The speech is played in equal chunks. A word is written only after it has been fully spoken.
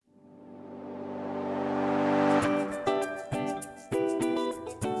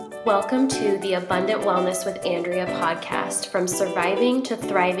Welcome to the Abundant Wellness with Andrea podcast, from surviving to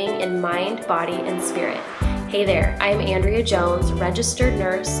thriving in mind, body, and spirit. Hey there, I'm Andrea Jones, registered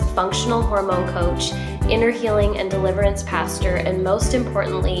nurse, functional hormone coach, inner healing and deliverance pastor, and most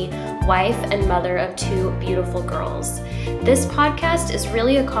importantly, wife and mother of two beautiful girls. This podcast is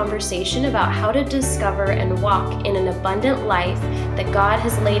really a conversation about how to discover and walk in an abundant life that God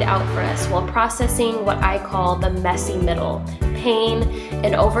has laid out for us while processing what I call the messy middle, pain,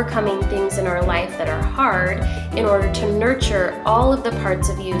 and overcoming things in our life that are hard in order to nurture all of the parts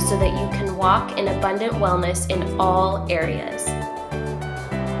of you so that you can walk in abundant wellness in all areas.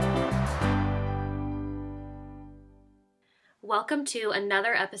 Welcome to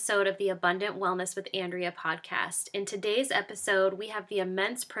another episode of the Abundant Wellness with Andrea podcast. In today's episode, we have the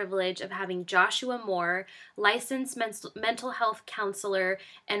immense privilege of having Joshua Moore, licensed mental health counselor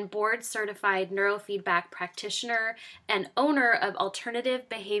and board-certified neurofeedback practitioner and owner of Alternative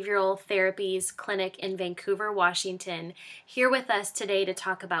Behavioral Therapies Clinic in Vancouver, Washington, here with us today to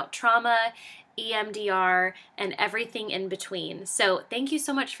talk about trauma, EMDR, and everything in between. So thank you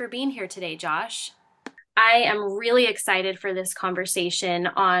so much for being here today, Josh. I am really excited for this conversation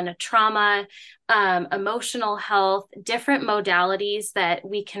on trauma, emotional health, different modalities that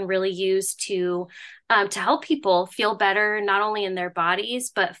we can really use to help people feel better, not only in their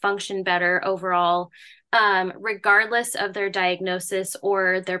bodies, but function better overall, regardless of their diagnosis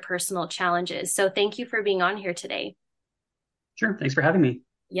or their personal challenges. So thank you for being on here today. Sure. Thanks for having me.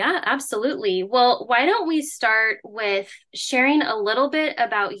 Yeah, absolutely. Well, why don't we start with sharing a little bit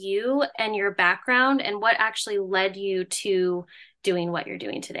about you and your background and what actually led you to doing what you're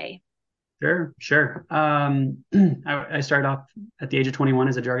doing today? Sure. I started off at the age of 21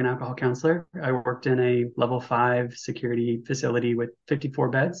 as a drug and alcohol counselor. I worked in a level 5 security facility with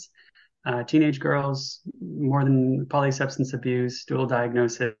 54 beds, teenage girls, more than polysubstance abuse, dual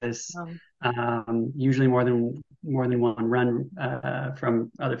diagnosis, usually more than one run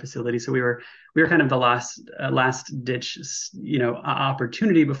from other facilities. So we were kind of the last ditch,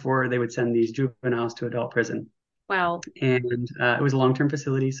 opportunity before they would send these juveniles to adult prison. Wow. And it was a long-term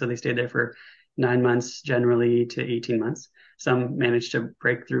facility, so they stayed there for 9 months, generally to 18 months. Some managed to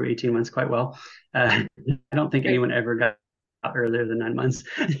break through 18 months quite well. I don't think anyone ever got out earlier than 9 months.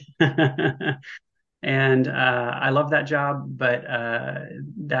 And I love that job, but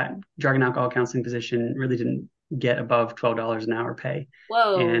that drug and alcohol counseling position really didn't get above $12 an hour pay. And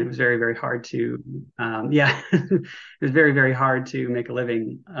Whoa. it was very, very hard to, it was very, very hard to make a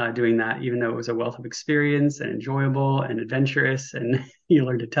living doing that, even though it was a wealth of experience and enjoyable and adventurous, and you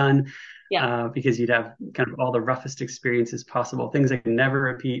learned a ton Yeah. because you'd have kind of all the roughest experiences possible, things I can never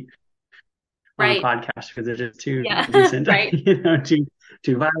repeat on a Right. podcast because they're just too Yeah. decent, Right. too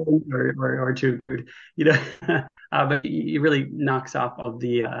violent or too good, but it really knocks off all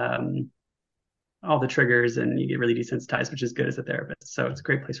the triggers and you get really desensitized, which is good as a therapist. So it's a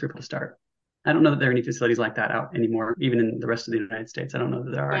great place for people to start. I don't know that there are any facilities like that out anymore, even in the rest of the United States. I don't know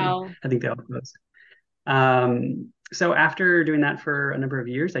that there are any. Wow. I think they all closed. So after doing that for a number of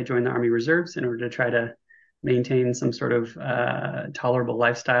years, I joined the Army Reserves in order to try to maintain some sort of tolerable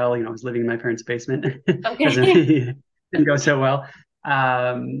lifestyle. I was living in my parents' basement because Okay. it didn't go so well.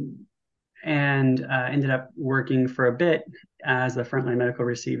 And ended up working for a bit as the frontline medical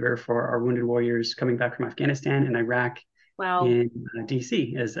receiver for our wounded warriors coming back from Afghanistan and Iraq Wow. in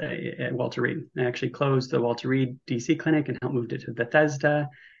DC at Walter Reed. I actually closed the Walter Reed DC clinic and helped moved it to Bethesda.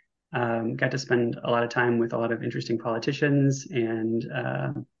 Got to spend a lot of time with a lot of interesting politicians and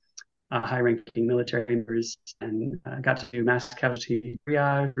high-ranking military members, and got to do mass casualty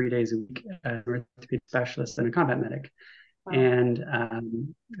triage 3 days a week as an orthopedic specialist and a combat medic. Wow.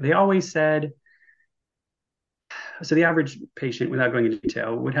 And they always said, so the average patient, without going into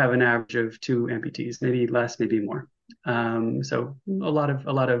detail, would have an average of 2 amputees, maybe less, maybe more. So a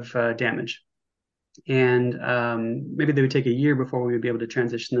lot of damage. And maybe they would take a year before we would be able to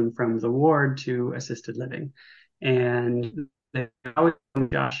transition them from the ward to assisted living. And they always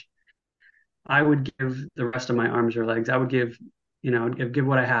told me, Josh, I would give the rest of my arms or legs. I would give, I'd give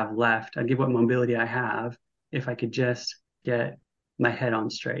what I have left. I'd give what mobility I have if I could just get my head on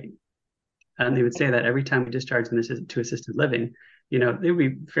straight. And they would say that every time we discharged them to assisted living, they would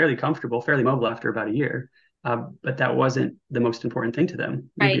be fairly comfortable, fairly mobile after about a year. But that wasn't the most important thing to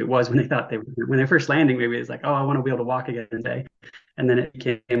them. Maybe Right. it was when they thought when they're first landing, maybe it's like, oh, I want to be able to walk again today. And then it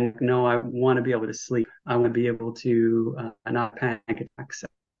became, no, I want to be able to sleep. I want to be able to not panic attacks.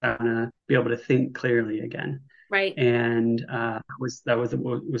 I want to be able to think clearly again. Right. And that was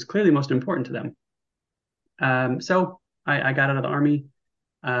clearly most important to them. So I got out of the Army,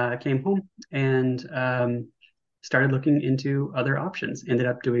 came home, and started looking into other options, ended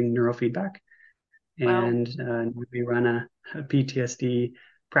up doing neurofeedback, Wow. and we run a PTSD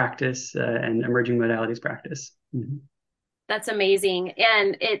practice and emerging modalities practice. Mm-hmm. That's amazing.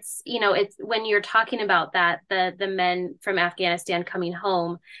 And it's, it's when you're talking about that, the men from Afghanistan coming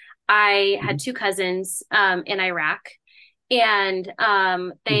home, I had Mm-hmm. two cousins in Iraq, and Mm-hmm.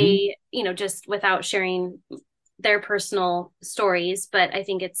 they, just without sharing their personal stories, but I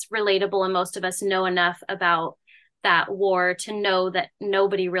think it's relatable, and most of us know enough about that war to know that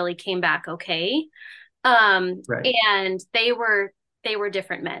nobody really came back okay. Right. And they were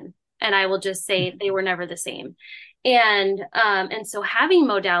different men, and I will just say they were never the same. And so having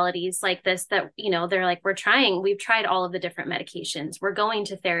modalities like this, that they're like, we've tried all of the different medications, we're going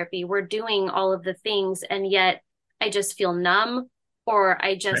to therapy, we're doing all of the things, and yet I just feel numb, or I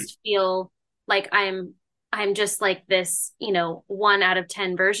Right. just feel like I'm just like this, 1 out of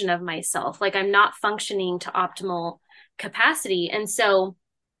 10 version of myself, like I'm not functioning to optimal capacity. And so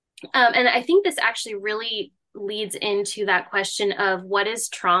and I think this actually really leads into that question of what is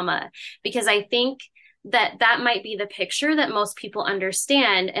trauma, because I think that that might be the picture that most people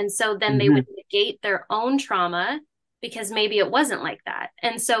understand. And so then they would Mm-hmm. negate their own trauma because maybe it wasn't like that.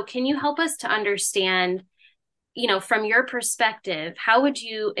 And so, can you help us to understand, from your perspective, Yeah. how would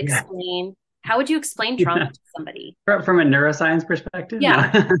you explain trauma to somebody? From a neuroscience perspective, no.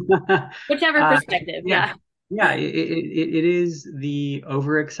 Yeah, whichever uh, perspective. yeah, Yeah. yeah. It is the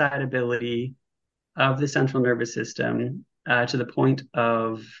overexcitability of the central nervous system to the point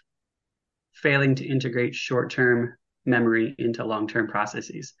of failing to integrate short-term memory into long-term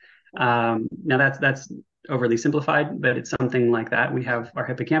processes. Now that's overly simplified, but it's something like that. We have our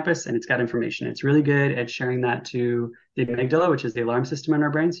hippocampus, and it's got information. It's really good at sharing that to the amygdala, which is the alarm system in our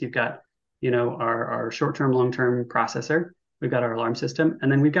brain. So you've got, our short-term, long-term processor. We've got our alarm system,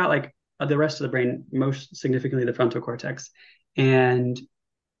 and then we've got like the rest of the brain, most significantly the frontal cortex. And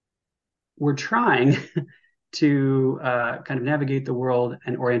we're trying to kind of navigate the world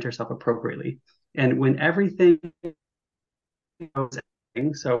and orient ourselves appropriately. And when everything goes,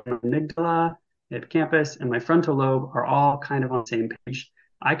 so my amygdala, hippocampus, and my frontal lobe are all kind of on the same page,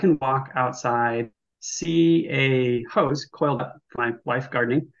 I can walk outside, see a hose coiled up, my wife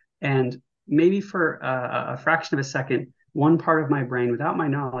gardening, and maybe for a fraction of a second, one part of my brain, without my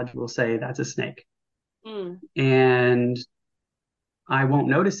knowledge, will say that's a snake. Mm, And I won't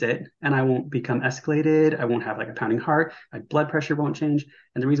notice it, and I won't become escalated. I won't have like a pounding heart. My blood pressure won't change.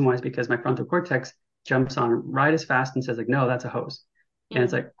 And the reason why is because my frontal cortex jumps on right as fast and says like, no, that's a hose. And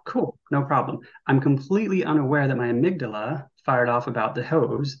it's mm, like, cool, no problem. I'm completely unaware that my amygdala fired off about the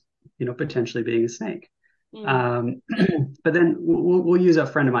hose, potentially being a snake. mm, Um, but then we'll use a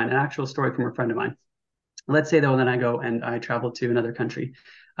friend of mine, an actual story from a friend of mine. Let's say though, then I go and I travel to another country.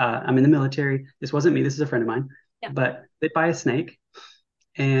 I'm in the military. This wasn't me. This is a friend of mine, yeah. but bit by a snake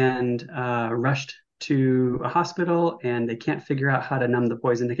and rushed to a hospital, and they can't figure out how to numb the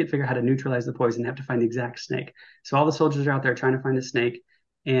poison. They can't figure out how to neutralize the poison. They have to find the exact snake. So all the soldiers are out there trying to find the snake,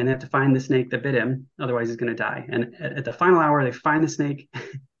 and they have to find the snake that bit him. Otherwise, he's going to die. And at the final hour, they find the snake.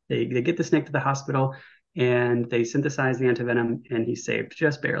 They get the snake to the hospital, and they synthesize the antivenom, and he's saved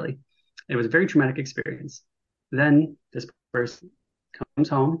just barely. It was a very traumatic experience. Then this person comes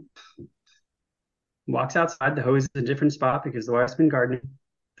home, walks outside. The hose is in a different spot because the wife's been gardening.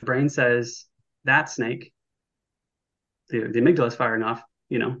 The brain says, that snake, the amygdala is firing off,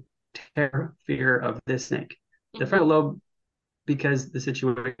 terror, fear of this snake. The frontal Hmm. lobe, because the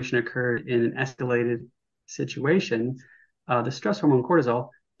situation occurred in an escalated situation, the stress hormone cortisol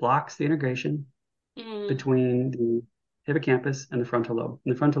blocks the integration Mm, between the hippocampus and the frontal lobe.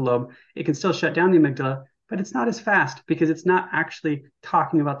 In the frontal lobe, it can still shut down the amygdala, but it's not as fast because it's not actually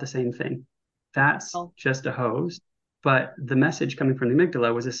talking about the same thing. That's oh, just a hose. But the message coming from the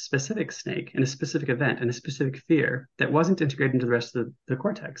amygdala was a specific snake and a specific event and a specific fear that wasn't integrated into the rest of the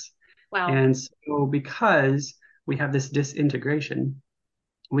cortex. wow. And so, because we have this disintegration,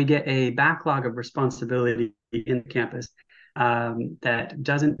 we get a backlog of responsibility in the campus that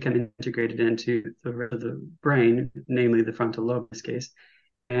doesn't become integrated into the rest of the brain, namely the frontal lobe in this case.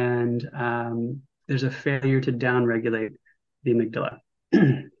 And there's a failure to downregulate the amygdala.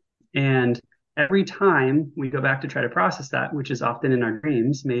 And every time we go back to try to process that, which is often in our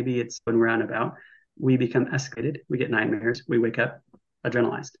dreams, maybe it's when we're out and about, we become escalated, we get nightmares, we wake up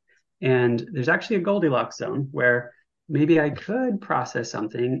adrenalized. And there's actually a Goldilocks zone where maybe I could process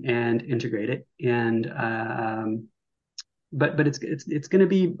something and integrate it, and but it's going to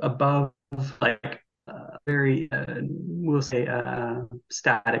be above like a very we'll say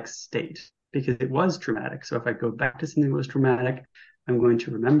static state because it was traumatic. So if I go back to something that was traumatic, I'm going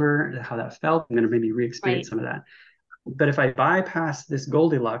to remember how that felt. I'm going to maybe re-experience Right. some of that. But if I bypass this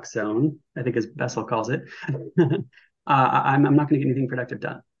Goldilocks zone, I think as Bessel calls it, I'm not going to get anything productive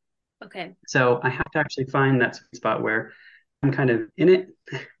done. Okay. So I have to actually find that sweet spot where I'm kind of in it,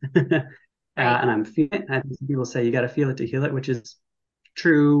 Right. and I'm feeling it. I think people say you got to feel it to heal it, which is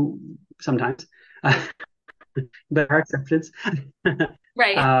true sometimes, Right. but there are exceptions.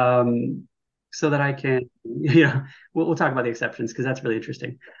 Right. um, so that I can, we'll talk about the exceptions because that's really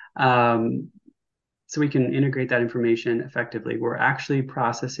interesting. Um, so we can integrate that information effectively. We're actually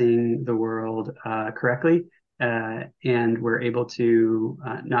processing the world correctly, and we're able to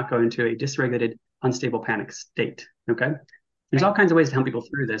not go into a dysregulated, unstable panic state. Okay. There's all Right. kinds of ways to help people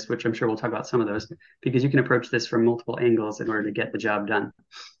through this, which I'm sure we'll talk about some of those, because you can approach this from multiple angles in order to get the job done.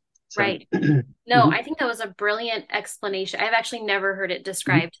 So, Right. No, mhm, I think that was a brilliant explanation. I've actually never heard it mhm,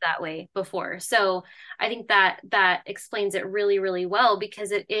 described that way before. So I think that that explains it really, really well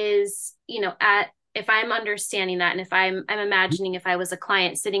because it is, at if I'm understanding that and if I'm imagining if I was a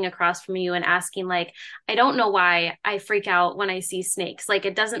client sitting across from you and asking like, I don't know why I freak out when I see snakes. Like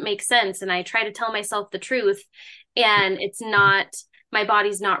it doesn't make sense. And I try to tell myself the truth and it's not, my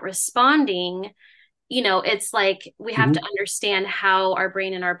body's not responding. It's like we have to mhm. understand how our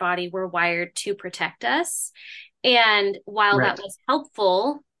brain and our body were wired to protect us. And while that Right, was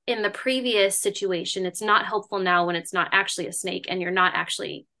helpful in the previous situation, it's not helpful now when it's not actually a snake and you're not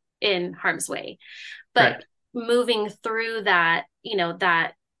actually in harm's way. But correct. moving through that,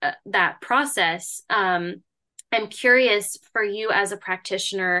 that process, I'm curious for you as a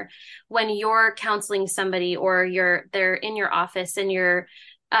practitioner when you're counseling somebody or they're in your office and you're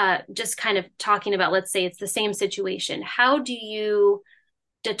just kind of talking about, let's say it's the same situation. How do you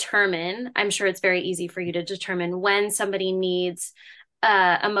determine? I'm sure it's very easy for you to determine when somebody needs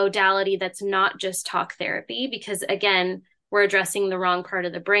a modality that's not just talk therapy, because again, we're addressing the wrong part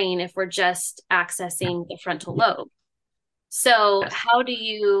of the brain if we're just accessing the frontal lobe. So Yes. how do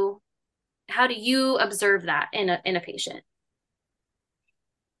you observe that in a patient?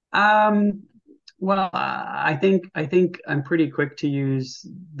 Um, well, I think I'm pretty quick to use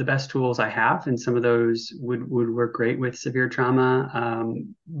the best tools I have, and some of those would work great with severe trauma.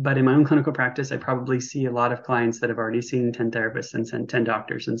 But in my own clinical practice, I probably see a lot of clients that have already seen 10 therapists and sent 10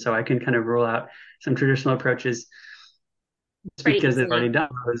 doctors, and so I can kind of rule out some traditional approaches just Pretty because they've already easily. done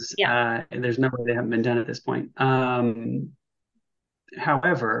those. Yeah. And there's no way they haven't been done at this point.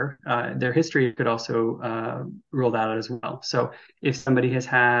 However, their history could also rule that out as well. So if somebody has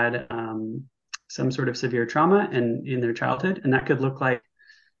had some sort of severe trauma and in their childhood, and that could look like,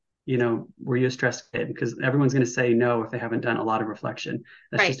 were you a stressed kid? Because everyone's going to say no if they haven't done a lot of reflection.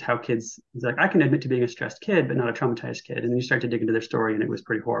 That's just Right. how kids, it's like, I can admit to being a stressed kid, but not a traumatized kid. And then you start to dig into their story and it was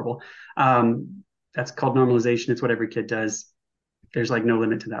pretty horrible. That's called normalization. It's what every kid does. There's like no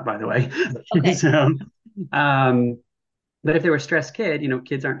limit to that, by the way. Okay. So, um, but if they were a stressed kid,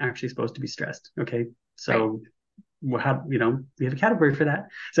 kids aren't actually supposed to be stressed. Okay. Right. So we'll have, we have a category for that.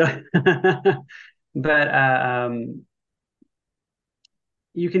 So, but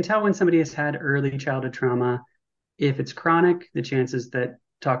you can tell when somebody has had early childhood trauma. If it's chronic, the chances that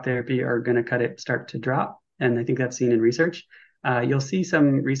talk therapy are going to cut it start to drop. And I think that's seen in research. You'll see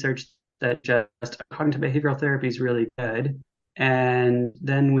some research that just cognitive behavioral therapy is really good. And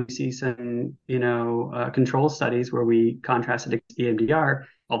then we see some, control studies where we contrasted against EMDR.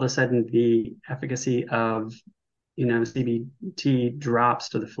 All of a sudden, the efficacy of CBT drops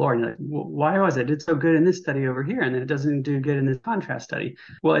to the floor. And you're like, well, why was it? It did so good in this study over here, and then it doesn't do good in this contrast study.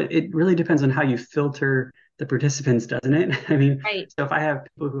 Well, it really depends on how you filter the participants, doesn't it? I mean, Right. so if I have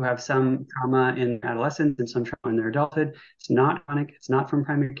people who have some trauma in adolescence and some trauma in their adulthood, it's not chronic, it's not from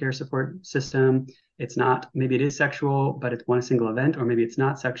primary care support system, it's not, maybe it is sexual, but it's one single event, or maybe it's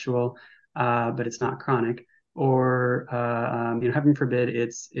not sexual, but it's not chronic, or heaven forbid,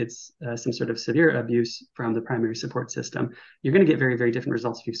 it's some sort of severe abuse from the primary support system. You're going to get very, very different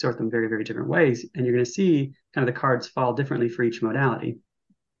results if you sort them very, very different ways, and you're going to see kind of the cards fall differently for each modality.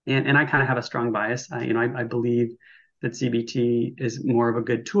 And I kind of have a strong bias. I believe that CBT is more of a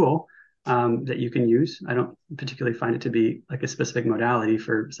good tool that you can use. I don't particularly find it to be like a specific modality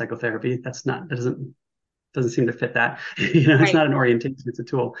for psychotherapy. That doesn't seem to fit that. It's Right. not an orientation, it's a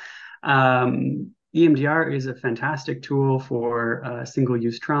tool. EMDR is a fantastic tool for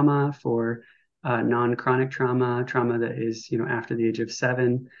single-use trauma, for non-chronic trauma that is, after the age of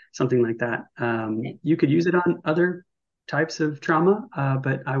 7, something like that. Okay. You could use it on other types of trauma,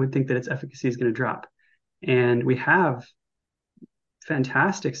 but I would think that its efficacy is going to drop. And we have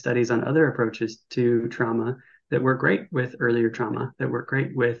fantastic studies on other approaches to trauma that work great with earlier trauma, that work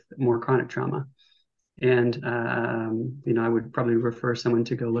great with more chronic trauma. And I would probably refer someone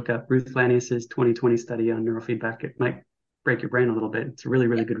to go look up Ruth Lanius's 2020 study on neurofeedback. It might break your brain a little bit. It's really,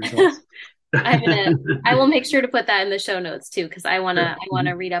 really good results. I will make sure to put that in the show notes too, because Sure. I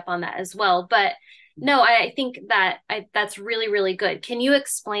wanna read up on that as well. But no, I think that's really, really good. Can you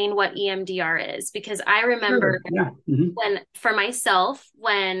explain what EMDR is? Because I remember Sure. Yeah. for myself,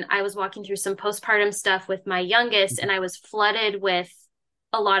 when I was walking through some postpartum stuff with my youngest, and I was flooded with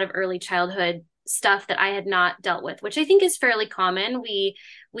a lot of early childhood stuff that I had not dealt with, which I think is fairly common. We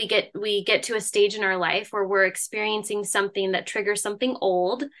get to a stage in our life where we're experiencing something that triggers something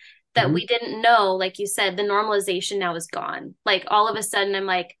old that we Mhm. didn't know. Like you said, the normalization now is gone. Like all of a sudden I'm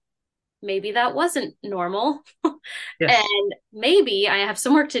like, maybe that wasn't normal. Yes. And maybe I have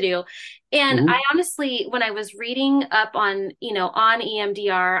some work to do. And I Mhm. honestly, when I was reading up on, on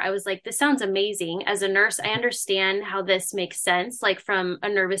EMDR, I was like, this sounds amazing. As a nurse, I understand how this makes sense, like from a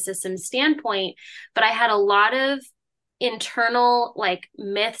nervous system standpoint, but I had a lot of internal like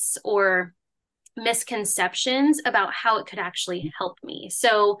myths or misconceptions about how it could actually help me.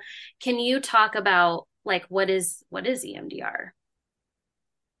 So, can you talk about like what is EMDR?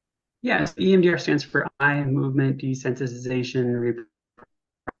 Yes. EMDR stands for eye movement desensitization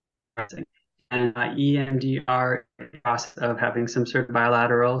reprocessing. And EMDR is the process of having some sort of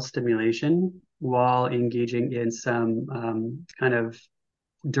bilateral stimulation while engaging in some kind of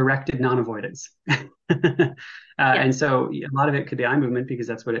directed non-avoidance. Yeah, And so a lot of it could be eye movement because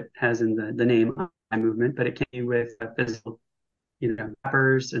that's what it has in the name, eye movement, but it can be with physical,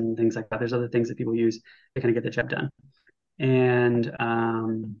 peppers and things like that. There's other things that people use to kind of get the job done. And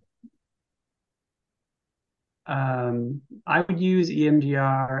I would use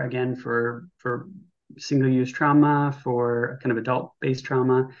EMDR again for single-use trauma, for kind of adult-based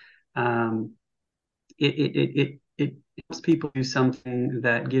trauma. Um, it helps people do something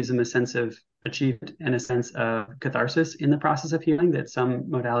that gives them a sense of achievement and a sense of catharsis in the process of healing that some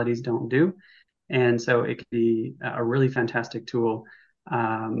modalities don't do. And so it can be a really fantastic tool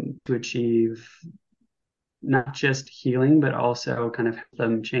to achieve not just healing, but also kind of help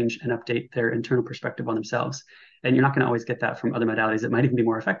them change and update their internal perspective on themselves. And you're not going to always get that from other modalities that might even be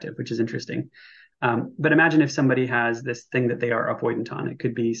more effective, which is interesting. But imagine if somebody has this thing that they are avoidant on. It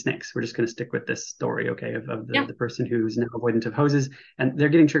could be snakes. We're just going to stick with this story, okay, of yeah, the person who's now avoidant of hoses, and they're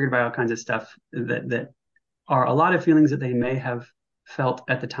getting triggered by all kinds of stuff that are a lot of feelings that they may have felt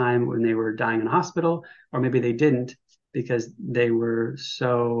at the time when they were dying in a hospital, or maybe they didn't because they were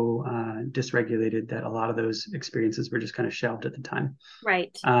so dysregulated that a lot of those experiences were just kind of shelved at the time.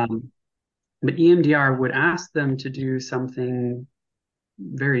 right, Um, but EMDR would ask them to do something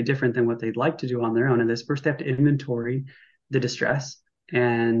very different than what they'd like to do on their own. And this first, they have to inventory the distress,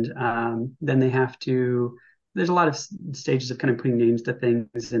 and then they have to. There's a lot of stages of kind of putting names to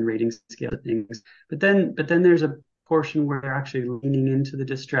things and rating scale to things, but then there's a portion where they're actually leaning into the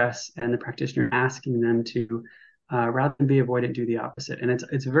distress, and the practitioner asking them to, rather than be avoidant, do the opposite. And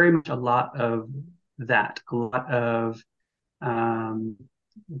it's very much a lot of that, a lot of um,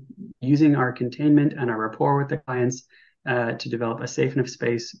 using our containment and our rapport with the clients to develop a safe enough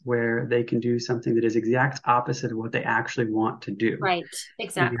space where they can do something that is exact opposite of what they actually want to do. right,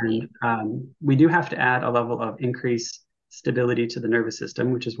 exactly, And we do have to add a level of increased stability to the nervous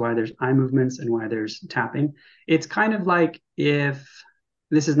system, which is why there's eye movements and why there's tapping. It's kind of like if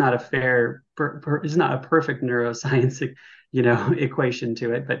this is not a it's not a perfect neuroscience, equation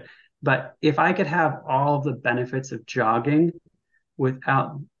to it, but if I could have all of the benefits of jogging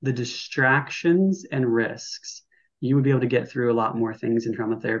without the distractions and risks, you would be able to get through a lot more things in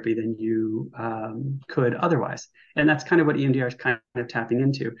trauma therapy than you could otherwise. And that's kind of what EMDR is kind of tapping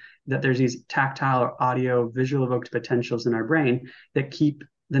into, that there's these tactile or audio visual evoked potentials in our brain that keep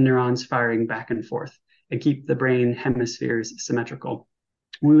the neurons firing back and forth and keep the brain hemispheres symmetrical.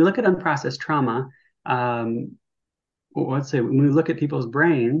 When we look at unprocessed trauma, let's say when we look at people's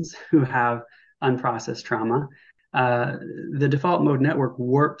brains who have unprocessed trauma, uh, the default mode network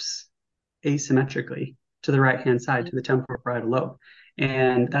warps asymmetrically to the right hand side, to the temporal parietal lobe.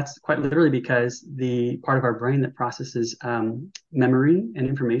 And that's quite literally because the part of our brain that processes memory and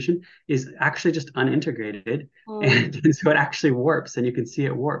information is actually just unintegrated. mm, And so it actually warps, and you can see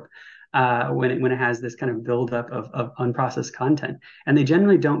it warp when it has this kind of buildup of unprocessed content. And they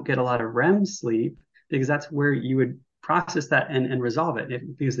generally don't get a lot of REM sleep because that's where you would process that and resolve it.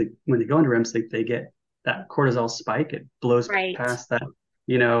 Because when they go into REM sleep, they get that cortisol spike. It blows right, past that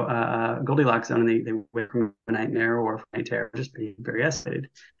Goldilocks zone, and they wake from a nightmare or from a terror, just being very escalated.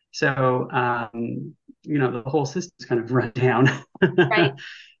 So, the whole system's kind of run down. right,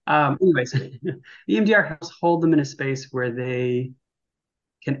 Anyways, EMDR helps hold them in a space where they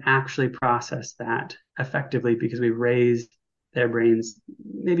can actually process that effectively because we've raised their brains,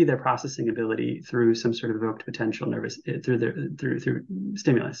 maybe their processing ability through some sort of evoked potential nervous through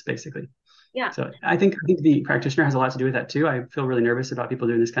stimulus, basically. Yeah. So I think the practitioner has a lot to do with that too. I feel really nervous about people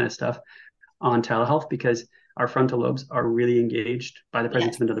doing this kind of stuff on telehealth because our frontal lobes are really engaged by the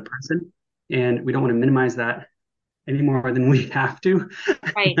presence Yes. of another person, and we don't want to minimize that any more than we have to.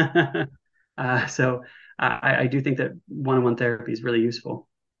 Right. So I do think that one-on-one therapy is really useful.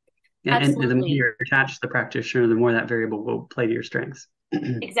 And the more Absolutely. you're attached to the practitioner, the more that variable will play to your strengths.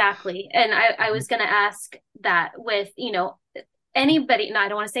 Exactly. And I was going to ask that with, anybody, no, I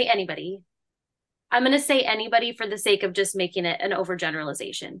don't want to say anybody. I'm going to say anybody for the sake of just making it an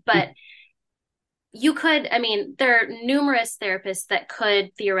overgeneralization. But you could, I mean, there are numerous therapists that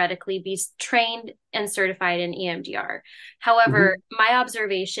could theoretically be trained and certified in EMDR. However, Mhm. my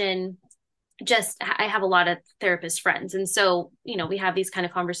observation, just I have a lot of therapist friends. And so, we have these kind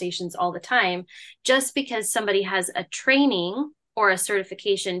of conversations all the time. Just because somebody has a training or a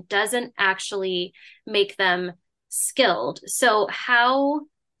certification doesn't actually make them skilled. So, how,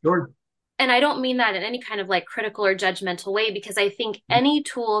 Sure. and I don't mean that in any kind of like critical or judgmental way, because I think any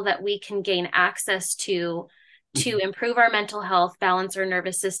tool that we can gain access to Mhm. improve our mental health, balance our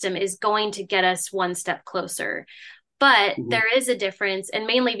nervous system is going to get us one step closer. But Mhm. there is a difference, and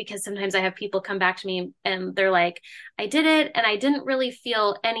mainly because sometimes I have people come back to me and they're like, I did it and I didn't really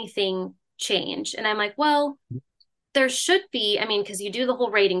feel anything change. And I'm like, well, there should be, I mean, because you do the whole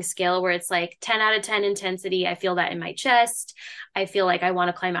rating scale where it's like 10 out of 10 intensity. I feel that in my chest. I feel like I want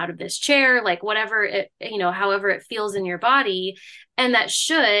to climb out of this chair, like whatever it, however it feels in your body. And that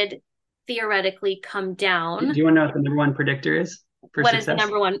should theoretically come Do down. you want to know what the number one predictor is for What is the success?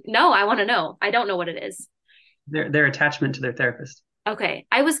 number one? No, I want to know. I don't know what it is. Their attachment to their therapist. Okay.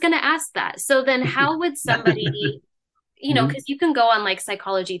 I was going to ask that. So then how would somebody, Mhm. because you can go on like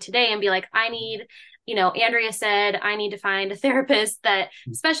Psychology Today and be like, I need, Andrea said, I need to find a therapist that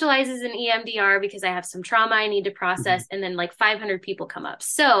specializes in EMDR because I have some trauma I need to Mhm. process. And then like 500 people come up.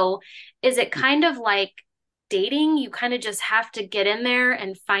 So is it kind of like dating? You kind of just have to get in there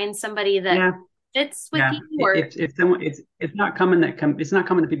and find somebody that Yeah, fits with yeah. you or, If someone it's not common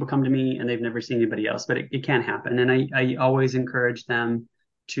that people come to me and they've never seen anybody else, but it can happen. And I always encourage them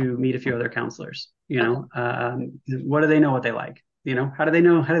to meet a few other counselors. okay, What do they know what they like? How do they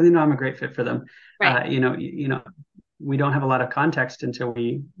know I'm a great fit for them? right, We don't have a lot of context until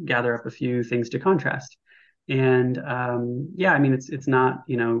we gather up a few things to contrast. And yeah, I mean it's not,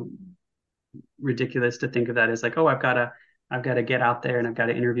 ridiculous to think of that as like, oh, I've got to get out there and I've got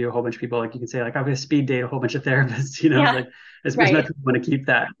to interview a whole bunch of people. Like you can say, like, I've got to speed date a whole bunch of therapists, yeah, like as much right, as we want to keep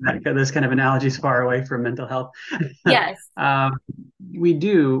those kind of analogies far away from mental health. yes, um, we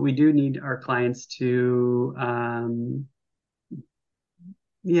do need our clients to,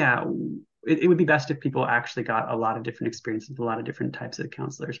 yeah, it would be best if people actually got a lot of different experiences with a lot of different types of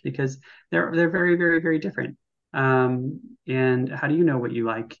counselors because they're very, very, very different. And how do you know what you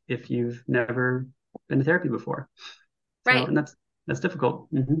like if you've never been to therapy before? So, right. and that's difficult.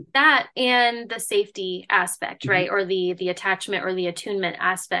 That and the safety aspect, Mhm. right? Or the attachment or the attunement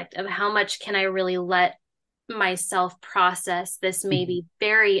aspect of how much can I really let myself process this Mhm. maybe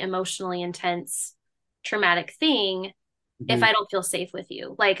very emotionally intense traumatic thing if I Mhm. don't feel safe with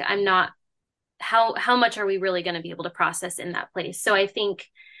you. Like I'm not, how much are we really going to be able to process in that place? So I think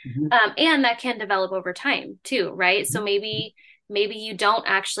Mhm. and that can develop over time too, right? So maybe you don't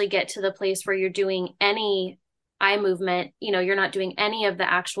actually get to the place where you're doing any eye movement, you're not doing any of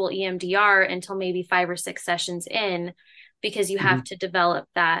the actual EMDR until maybe 5 or 6 sessions in because you have Mhm. to develop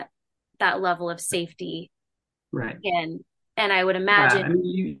that level of safety Right. and I would Yeah, imagine I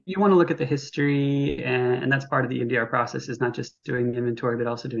mean, you want to look at the history, and that's part of the EMDR process is not just doing inventory, but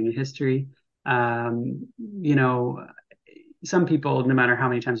also doing a history. You know, some people, no matter how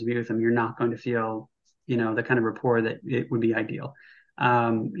many times you meet with them, you're not going to feel, the kind of rapport that it would be ideal.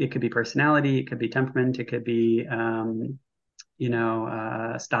 It could be personality, it could be temperament, it could be,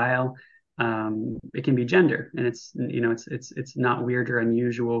 style. It can be gender, and it's not weird or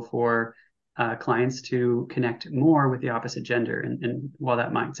unusual for clients to connect more with the opposite gender. And while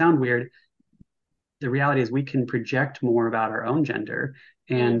that might sound weird, the reality is we can project more about our own gender,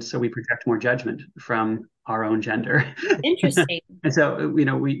 mm, and so we project more judgment from our own gender. interesting. And so, we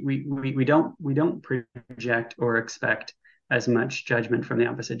don't project or expect as much judgment from the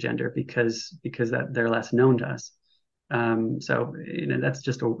opposite gender because that they're less known to us. So that's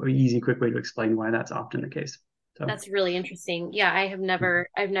just a easy, quick way to explain why that's often the case. So That's really interesting. Yeah, I've never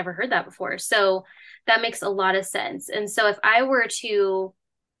heard that before. So that makes a lot of sense. And so if I were to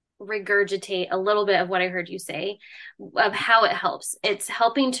regurgitate a little bit of what I heard you say of how it helps. It's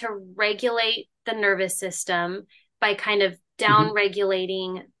helping to regulate the nervous system by kind of down Mhm.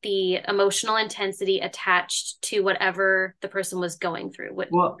 regulating the emotional intensity attached to whatever the person was going through. Would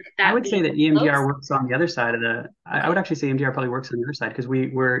Well, I that would say be that EMDR close? works on the other side of I would Okay. actually say EMDR probably works on your side because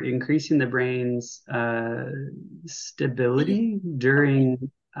we're increasing the brain's stability Okay.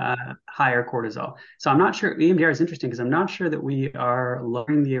 during higher cortisol. So I'm not sure EMDR is interesting because I'm not sure that we are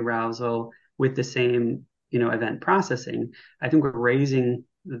lowering the arousal with the same, event processing. I think we're raising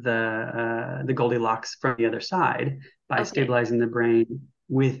the Goldilocks from the other side by Okay. stabilizing the brain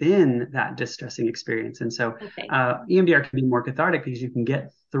within that distressing experience. And so Okay. EMDR can be more cathartic because you can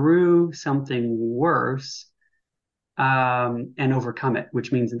get through something worse and overcome it,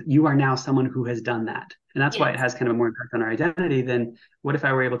 which means that you are now someone who has done that. And that's why it Yes. has kind of more impact on our identity than what if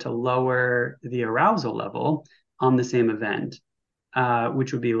I were able to lower the arousal level on the same event,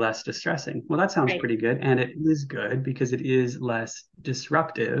 which would be less distressing. Well, that sounds Right. pretty good. And it is good because it is less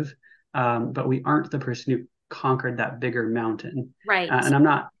disruptive. But we aren't the person who conquered that bigger mountain. Right. And I'm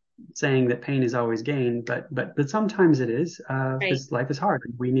not saying that pain is always gain, but sometimes it is Right. because life is hard.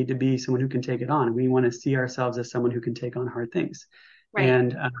 We need to be someone who can take it on. We want to see ourselves as someone who can take on hard things. Right.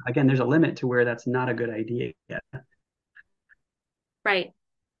 And again, there's a limit to where that's not a good idea yet. Right.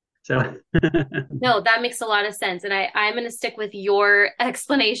 So, No, that makes a lot of sense. And I'm going to stick with your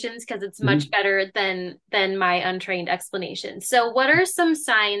explanations because it's much mhm, better than my untrained explanations. So what are some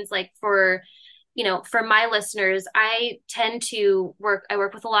signs like for, for my listeners, I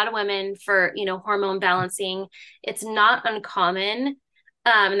work with a lot of women for, hormone balancing. It's not uncommon.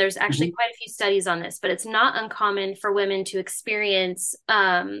 And there's actually mhm, quite a few studies on this, but it's not uncommon for women to experience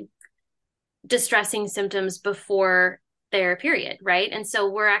distressing symptoms before their period, right? And so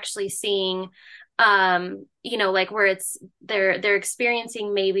we're actually seeing like where they're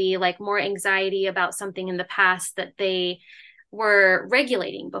experiencing maybe like more anxiety about something in the past that they were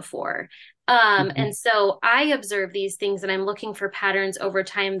regulating before. mhm. And so I observe these things and I'm looking for patterns over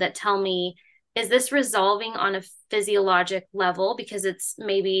time that tell me, is this resolving on a physiologic level because it's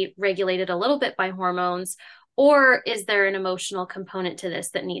maybe regulated a little bit by hormones, or is there an emotional component to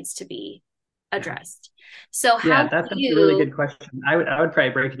this that needs to be Yeah. addressed? So how Yeah, do that's a really you, good question. I would probably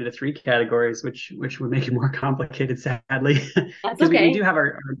break it into three categories, which would make it more complicated, sadly, that's because we okay. do have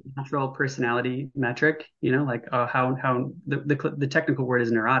our natural personality metric, like how the technical word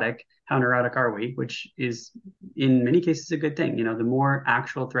is neurotic. How neurotic are we? Which is in many cases a good thing. The more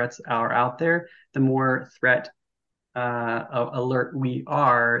actual threats are out there, the more threat alert we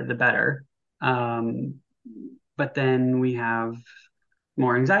are, the better. Um, but then we have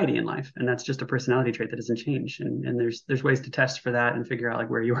more anxiety in life, and that's just a personality trait that doesn't change. And there's ways to test for that and figure out like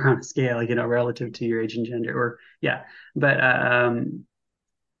where you are on a scale, relative to your age and gender, or yeah. But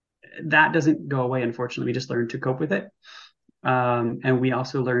that doesn't go away. Unfortunately, we just learn to cope with it, and we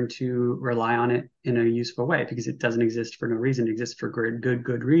also learn to rely on it in a useful way because it doesn't exist for no reason. It exists for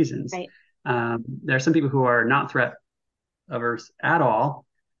good reasons. Right. There are some people who are not threat averse at all,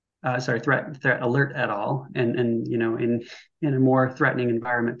 sorry, threat alert at all, and in a more threatening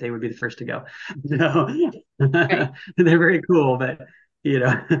environment, they would be the first to go. No, Right. they're very cool, but you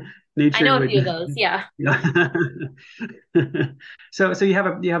know, I nature know a would. few of those. Yeah. So you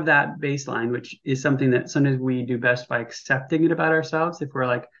have that baseline, which is something that sometimes we do best by accepting it about ourselves. If we're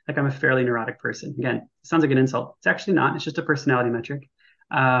like I'm a fairly neurotic person. Again, it sounds like an insult. It's actually not. It's just a personality metric.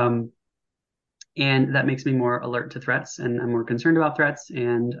 Um, and that makes me more alert to threats and I'm more concerned about threats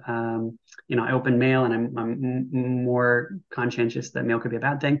and I open mail and I'm more conscientious that mail could be a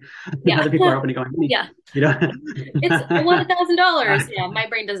bad thing. Yeah. Other people are opening going money, Yeah. you know. It's I want uh, $1,000. Yeah, my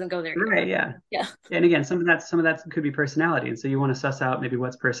brain doesn't go there yet. right, yeah. Yeah. And again, some of that could be personality, and so you want to suss out maybe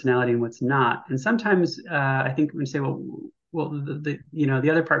what's personality and what's not. And sometimes I think when you say, well, the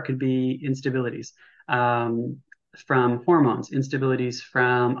other part could be instabilities um, from hormones, instabilities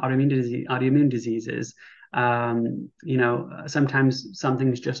from autoimmune diseases. Sometimes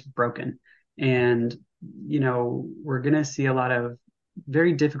something's just broken, and we're going to see a lot of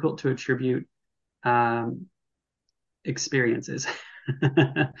very difficult to attribute um, experiences.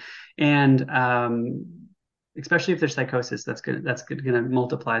 And especially if there's psychosis, that's gonna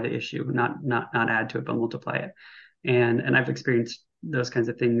multiply the issue, not add to it, but multiply it. And I've experienced those kinds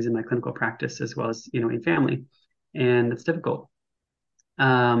of things in my clinical practice as well as in family, and it's difficult.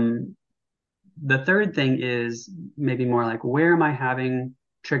 Um, the third thing is maybe more like where am I having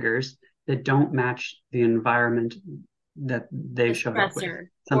triggers that don't match the environment that The they've showed up with, stressor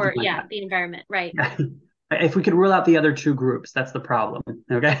something or like yeah, that. the environment. Right. Yeah. if we could rule out the other two groups, that's the problem.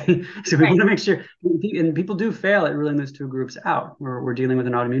 Right. Okay. So we Right. want to make sure, and people do fail at ruling those two groups out. We're dealing with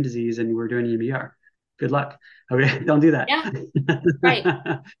an autoimmune disease and we're doing EMDR. Good luck. Okay. Don't do that. Yeah. Right.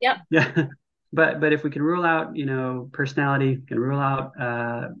 Yep. Yeah. But if we can rule out, personality, can rule out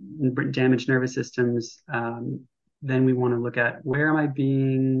damaged nervous systems, then we want to look at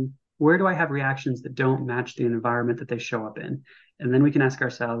where do I have reactions that don't match the environment that they show up in? And then we can ask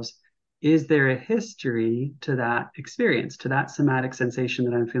ourselves, is there a history to that experience, to that somatic sensation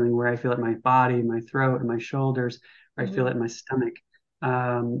that I'm feeling, where I feel it in my body, my throat, and my shoulders, where I feel it Hmm. in my stomach?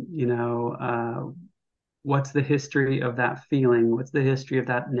 Um, you know, uh, what's the history of that feeling? What's the history of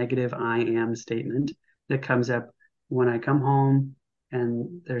that negative I am statement that comes up when I come home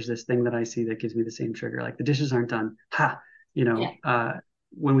and there's this thing that I see that gives me the same trigger, like the dishes aren't done. Ha, you Yeah. know, uh,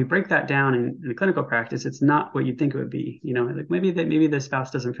 when we break that down in clinical practice, it's not what you'd think it would be. Like maybe the spouse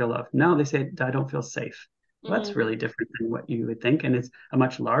doesn't feel loved. No, they say I don't feel safe. Well, that's Hmm. really different than what you would think, and it's a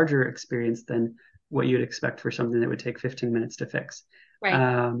much larger experience than what you'd expect for something that would take 15 minutes to fix. Right.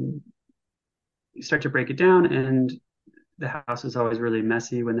 Um, you start to break it down, and the house is always really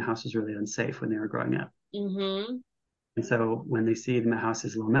messy when the house was really unsafe when they were growing up. Hmm. And so when they see the house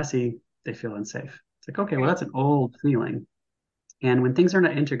is a little messy, they feel unsafe. It's like, okay, well, Right. that's an old feeling. And when things are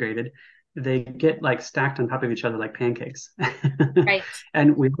not integrated, they get like stacked on top of each other like pancakes. Right.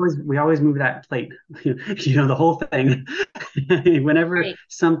 And we always move that plate, the whole thing. Whenever Right.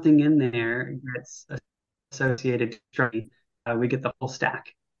 something in there gets associated to we get the whole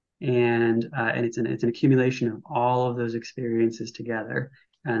stack. And it's an accumulation of all of those experiences together.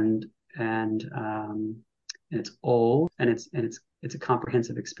 And and it's old, and it's a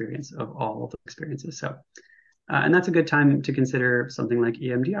comprehensive experience of all of the experiences. So and that's a good time to consider something like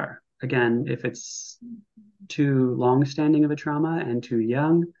EMDR. Again, if it's too long-standing of a trauma and too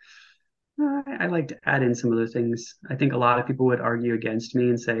young, I like to add in some other things. I think a lot of people would argue against me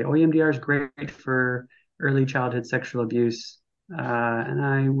and say, "Oh, EMDR is great for early childhood sexual abuse," and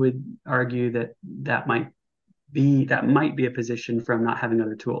I would argue that might be a position from not having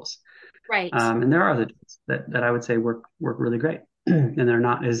other tools. Right. And there are other tools that I would say work really great, and they're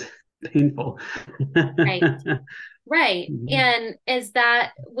not as painful. Right. Right. Mhm. And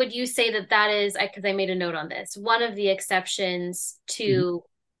would you say that that is, because I made a note on this, one of the exceptions Mhm. to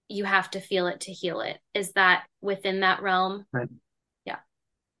you have to feel it to heal it? Is that within that realm? Right. Yeah.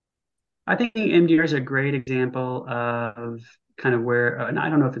 I think MDR is a great example of kind of where, and I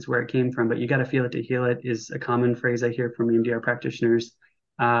don't know if it's where it came from, but you got to feel it to heal it is a common phrase I hear from MDR practitioners.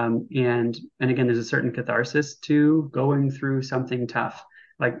 And again, there's a certain catharsis to going through something tough.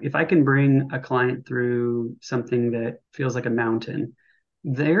 Like if I can bring a client through something that feels like a mountain,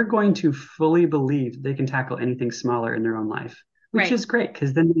 they're going to fully believe they can tackle anything smaller in their own life, which Right. is great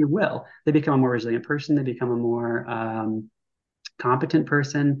because then they will. They become a more resilient person. They become a more competent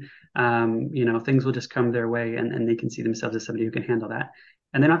person. Things will just come their way, and they can see themselves as somebody who can handle that.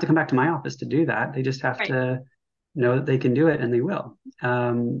 And they don't have to come back to my office to do that. They just have Right. to know that they can do it, and they will.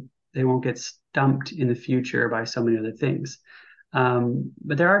 They won't get stumped in the future by so many other things.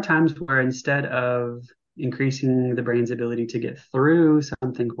 But there are times where instead of increasing the brain's ability to get through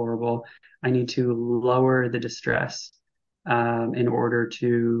something horrible, I need to lower the distress in order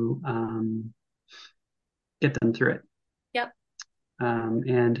to get them through it. Yep.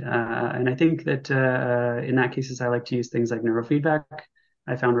 And I think that in that cases, I like to use things like neurofeedback.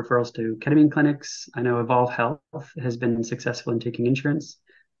 I found referrals to ketamine clinics. I know Evolve Health has been successful in taking insurance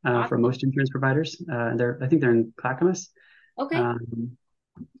for Awesome. most insurance providers. I think they're in Clackamas. Okay. Um,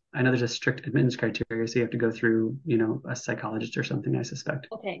 I know there's a strict admittance criteria, so you have to go through, a psychologist or something, I suspect.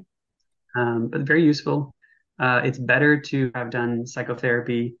 Okay. But very useful. It's better to have done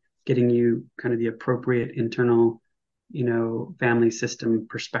psychotherapy, getting you kind of the appropriate internal, family system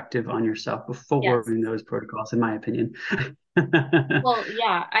perspective on yourself before Yes. doing those protocols, in my opinion. Well,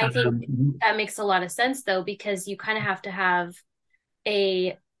 yeah, I think Mhm. that makes a lot of sense though, because you kind of have to have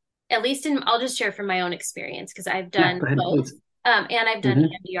a, at least I'll just share from my own experience because I've Yeah, done go ahead, both, please. and I've done Hmm.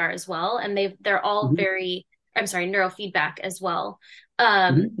 EMDR as well, and they're all Hmm. very, I'm sorry, neurofeedback as well,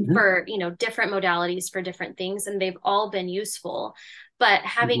 Hmm. for different modalities for different things, and they've all been useful. But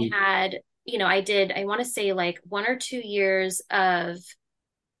having Hmm. had, I want to say like 1 or 2 years of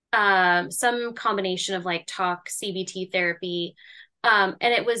some combination of like talk CBT therapy. And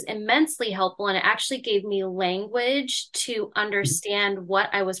it was immensely helpful. And it actually gave me language to understand what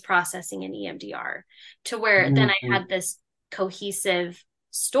I was processing in EMDR, to where then I Hmm. had this cohesive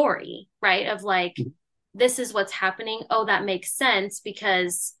story, right? Of like, this is what's happening. Oh, that makes sense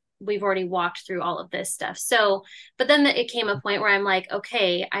because we've already walked through all of this stuff. So, but then it came a point where I'm like,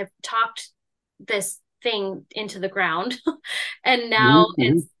 okay, I've talked this thing into the ground. And now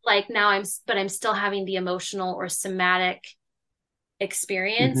Mm-hmm. it's like now I'm still having the emotional or somatic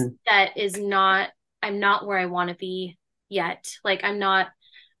experience Mm-hmm. that is not, I'm not where I want to be yet. Like I'm not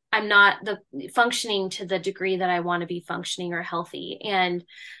the functioning to the degree that I want to be functioning or healthy. And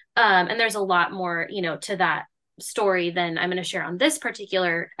there's a lot more, to that story than I'm going to share on this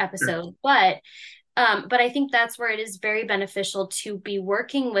particular Sure. episode. But I think that's where it is very beneficial to be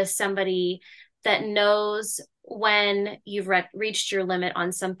working with somebody that knows when you've reached your limit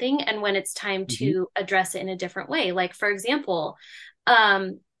on something and when it's time Mm-hmm. to address it in a different way. Like, for example,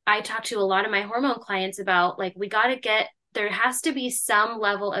 I talk to a lot of my hormone clients about like, there has to be some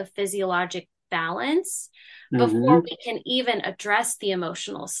level of physiologic balance before Mm-hmm. we can even address the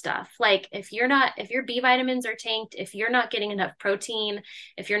emotional stuff. Like if your B vitamins are tanked, if you're not getting enough protein,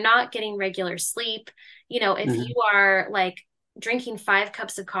 if you're not getting regular sleep, if Mm-hmm. you are like drinking 5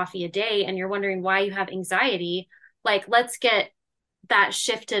 cups of coffee a day and you're wondering why you have anxiety, like let's get that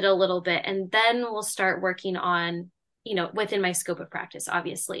shifted a little bit and then we'll start working on, within my scope of practice,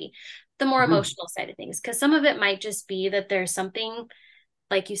 obviously, the more Mm-hmm. emotional side of things. Because some of it might just be that there's something,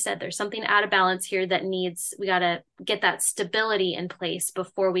 like you said, there's something out of balance here that we got to get that stability in place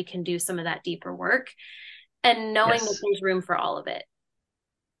before we can do some of that deeper work and knowing that Yes. there's room for all of it.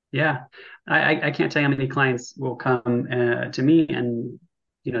 Yeah. I can't tell you how many clients will come to me and,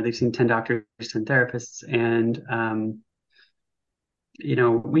 they've seen 10 doctors, 10 therapists, and,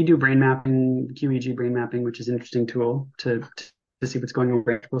 we do brain mapping, QEG brain mapping, which is an interesting tool to see what's going on with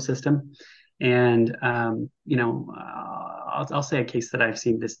the electrical system. And, I'll say a case that I've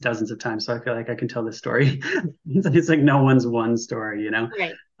seen this dozens of times, so I feel like I can tell this story. It's like no one's one story.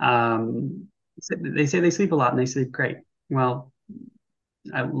 Right. So they say they sleep a lot and they sleep great. Well,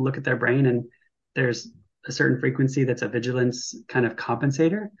 I look at their brain and there's a certain frequency that's a vigilance kind of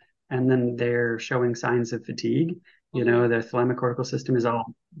compensator. And then they're showing signs of fatigue. Mm-hmm. The thalamic system is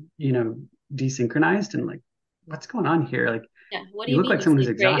all, you know, desynchronized and like, what's going on here? Like, Yeah. What do you you look mean like you someone who's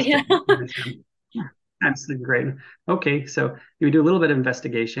sleep great? exhausted. And I said, yeah, I'm sleeping great. Okay, so you do a little bit of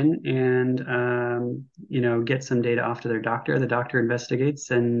investigation and, get some data off to their doctor. The doctor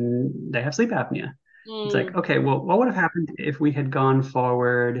investigates and they have sleep apnea. It's like, Mm. okay, well, what would have happened if we had gone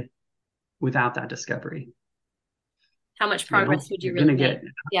forward without that discovery? How much You know, progress would you you're really gonna make?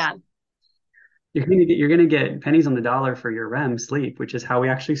 get Yeah. you're gonna get pennies on the dollar for your REM sleep, which is how we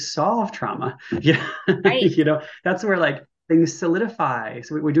actually solve trauma. Yeah, Right. that's where like things solidify.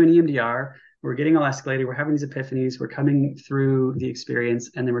 So we're doing EMDR, we're getting all escalated, we're having these epiphanies, we're coming through the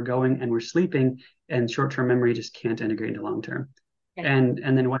experience, and then we're going and we're sleeping, and short-term memory just can't integrate into long-term. Right.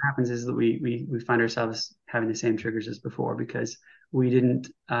 And then what happens is that we find ourselves having the same triggers as before because we didn't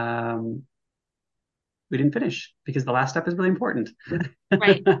um, we didn't finish because the last step is really important.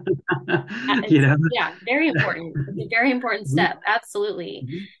 Right. you know Yeah, very important. It's a very important Mhm. step. Absolutely.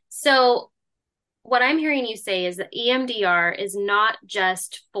 Mhm. So, what I'm hearing you say is that EMDR is not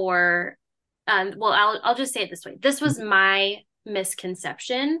just for, well, I'll just say it this way. This was my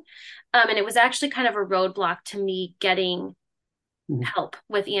misconception. And it was actually kind of a roadblock to me getting Mhm. help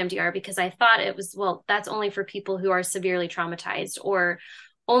with EMDR because I thought it was, well, that's only for people who are severely traumatized or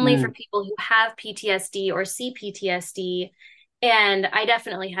only for Mhm. people who have PTSD or CPTSD. And I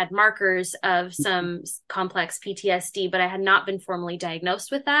definitely had markers of some complex PTSD, but I had not been formally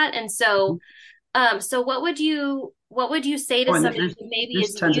diagnosed with that. And so, Mhm. so what would you say to Oh, and somebody who maybe there's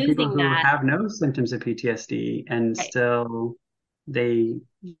is tons of people using who that? have no symptoms of PTSD and Right. still they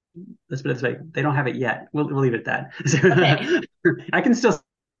let's put it this way, they don't have it yet. We'll leave it at Okay. that. I can still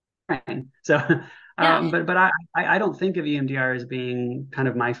train. So, Yeah. but I don't think of EMDR as being kind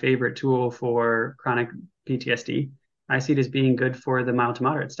of my favorite tool for chronic PTSD. I see it as being good for the mild to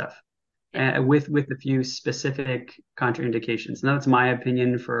moderate stuff, Okay. with a few specific contraindications. Now, that's my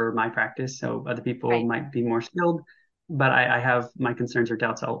opinion for my practice. So other people Right. might be more skilled, but I have my concerns or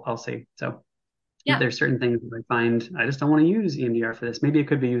doubts. I'll say so. Yeah. There's certain things that I find I just don't want to use EMDR for this. Maybe it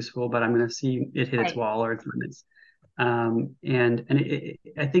could be useful, but I'm going to see it hit its Right. wall or its limits.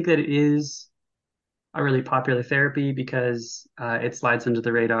 I think that it is a really popular therapy because it slides under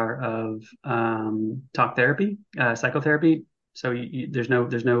the radar of talk therapy, psychotherapy. So there's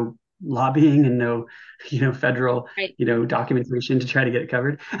no lobbying and no federal Right. documentation to try to get it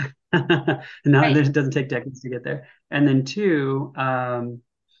covered. No, Right. it doesn't take decades to get there. And then two,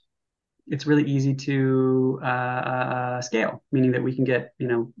 it's really easy to scale, meaning that we can get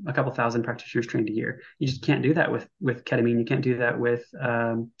a couple thousand practitioners trained a year. You just can't do that with ketamine. You can't do that with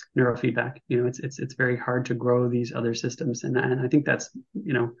neurofeedback. It's very hard to grow these other systems, and I think that's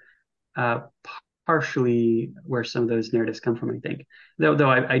uh, partially where some of those narratives come from, I think. Though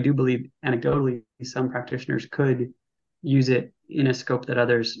I do believe anecdotally some practitioners could use it in a scope that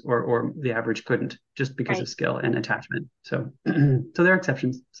others or the average couldn't, just because Right. of skill and attachment. So so there are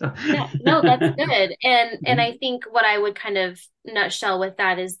exceptions. So Yeah, no, that's good. And Mhm. I think what I would kind of nutshell with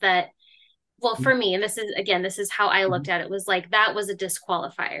that is that, well, for me, and this is again, this is how I looked Mhm. at it, was like that was a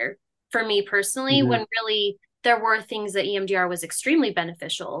disqualifier for me personally, Mhm. when really there were things that EMDR was extremely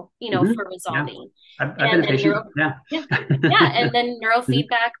beneficial, Mhm. for Yeah, resolving. I've been And a then patient. Yeah. yeah, yeah, and then Mhm.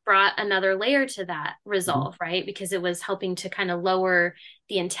 neurofeedback brought another layer to that Mhm. resolve, right? Because it was helping to kind of lower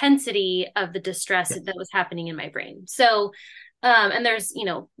the intensity of the distress Yes. that was happening in my brain. So, and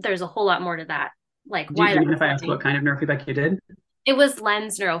there's a whole lot more to that, like why Do you that mind was if I ask happening. what kind of neurofeedback you did? It was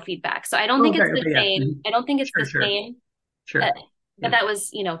lens neurofeedback. So I don't Oh, think okay. it's the Okay. Yeah. same. Mhm. I don't think it's Sure. the Sure. same, uh, Sure. but Yeah. that was,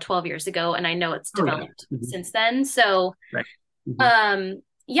 12 years ago, and I know it's Oh, yeah. developed Mhm. since then. So, Right. Mhm. um,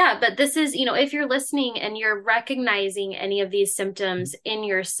 yeah, but this is, if you're listening and you're recognizing any of these symptoms in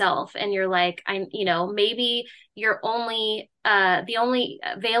yourself and you're like, maybe the only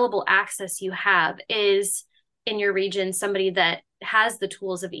available access you have is in your region, somebody that has the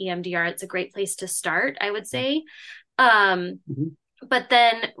tools of EMDR, it's a great place to start, I would Yeah. say. Um, Mhm. but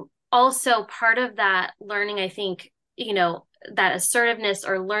then also part of that learning, I think, that assertiveness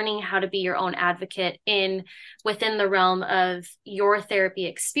or learning how to be your own advocate in within the realm of your therapy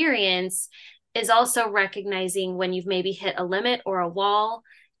experience is also recognizing when you've maybe hit a limit or a wall,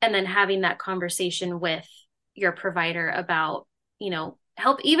 and then having that conversation with your provider about,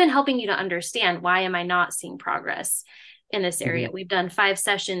 helping you to understand, why am I not seeing progress in this area? Mhm. We've done 5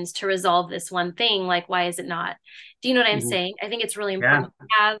 sessions to resolve this one thing, like why is it not? Do you know what I'm Mhm. saying? I think it's really Yeah. important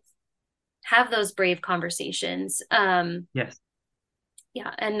to have those brave conversations. Yes.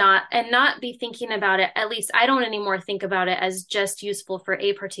 Yeah, and not be thinking about it. At least I don't anymore think about it as just useful for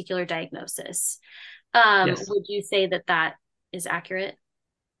a particular diagnosis. Yes. Would you say that that is accurate?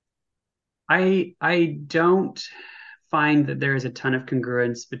 I don't find that there is a ton of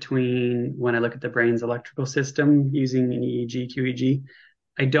congruence between when I look at the brain's electrical system using an EEG, QEG.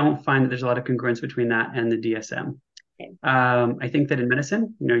 I don't find that there's a lot of congruence between that and the DSM. Okay. I think that in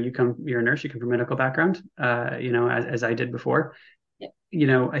medicine, you're a nurse, you come from a medical background, as I did before. Yep.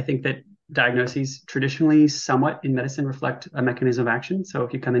 I think that diagnoses traditionally somewhat in medicine reflect a mechanism of action. So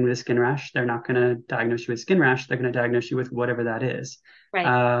if you come in with a skin rash, they're not going to diagnose you with skin rash. They're going to diagnose you with whatever that is. Right.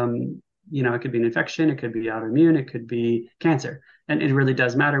 Um, it could be an infection, it could be autoimmune, it could be cancer. And it really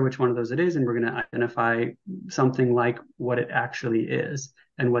does matter which one of those it is. And we're going to identify something like what it actually is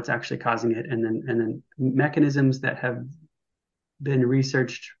and what's actually causing it. And then mechanisms that have been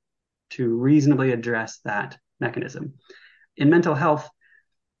researched to reasonably address that mechanism. In mental health,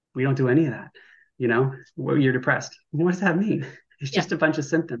 we don't do any of that. Well, you're depressed. What does that mean? It's Yeah. just a bunch of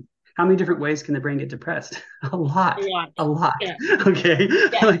symptoms. How many different ways can the brain get depressed? A A lot, lot. a lot. Yeah. Okay.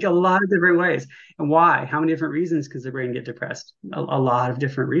 Yeah. Like a lot of different ways. And why? How many different reasons can the brain get depressed? A lot of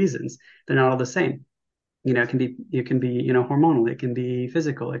different reasons. They're not all the same. It can be hormonal, it can be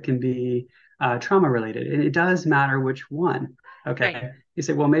physical, it can be trauma related. It does matter which one. Right. Okay. You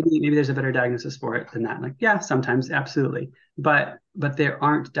say, well, maybe there's a better diagnosis for it than that. Like, yeah, sometimes, absolutely. But there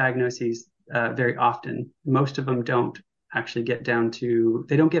aren't diagnoses very often. Most of them don't actually get down to,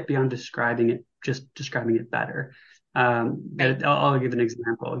 they don't get beyond describing it, just describing it better. Right. I'll give an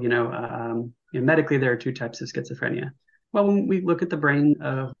example. Medically, there are two types of schizophrenia. Well, when we look at the brains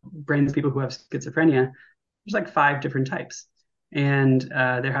of people who have schizophrenia, there's like 5 different types. And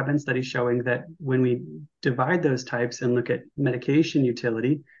there have been studies showing that when we divide those types and look at medication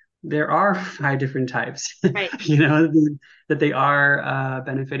utility, there are 5 different types, Right. that they are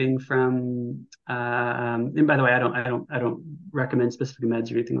benefiting from. And by the way, I don't recommend specific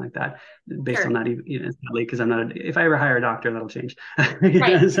meds or anything like that based on Sure. that, even, because I'm not, if I ever hire a doctor, that'll change.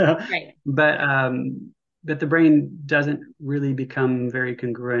 Right. So, Right. but, but the brain doesn't really become very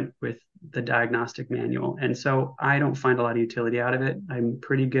congruent with the diagnostic manual. And so I don't find a lot of utility out of it. I'm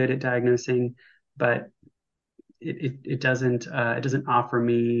pretty good at diagnosing, but it doesn't offer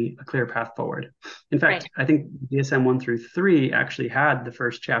me a clear path forward. In Right. fact, I think DSM 1 through 3 actually had the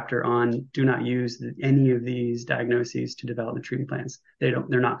first chapter on do not use any of these diagnoses to develop the treatment plans. They're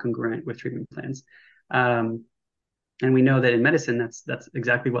not congruent with treatment plans. Um, and we know that in medicine, that's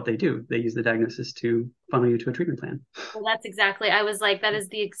exactly what they do. They use the diagnosis to funnel you to a treatment plan. Well, that's exactly, I was like, that is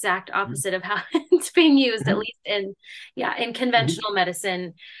the exact opposite of how it's being used, at Mhm. least in Mhm. conventional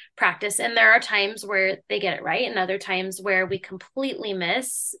medicine practice. And there are times where they get it right, and other times where we completely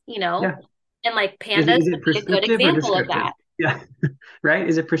miss, Yeah. and like Is pandas it, is would it be a good prescriptive or example of descriptive? that. Yeah. Right.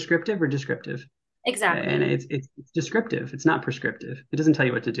 Is it prescriptive or descriptive? And Exactly. it's descriptive. It's not prescriptive. It doesn't tell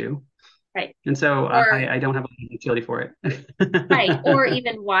you what to do. Right. And so Or I don't have a utility for it. right. Or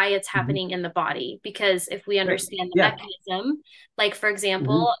even why it's Mhm. happening in the body. Because if we Right. understand the Yeah. mechanism, like for Hmm.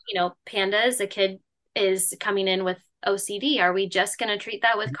 example, pandas, a kid is coming in with OCD. Are we just going to treat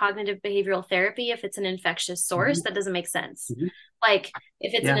that with cognitive behavioral therapy if it's an infectious source? Hmm. That doesn't make sense. Hmm. Like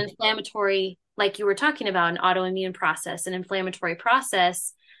if it's an Yeah. inflammatory, like you were talking about, an autoimmune process, an inflammatory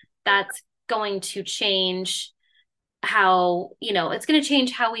process, that's going to change how it's going to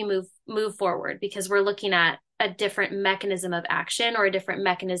change how we move forward because we're looking at a different mechanism of action or a different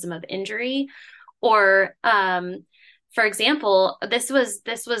mechanism of injury or for example this was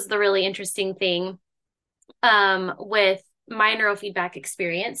the really interesting thing with my neurofeedback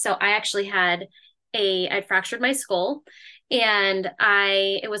experience. So I actually I'd fractured my skull and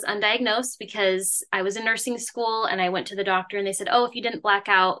it was undiagnosed because I was in nursing school and I went to the doctor and they said, oh, if you didn't black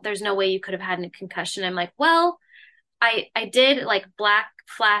out, there's no way you could have had a concussion. I'm like, well, I did like black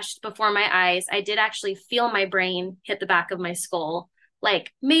flashed before my eyes. I did actually feel my brain hit the back of my skull.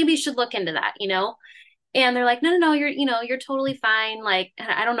 Like maybe you should look into that. And they're like, no, no, no, you're totally fine. Like,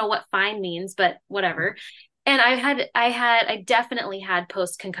 I don't know what fine means, but whatever. And I definitely had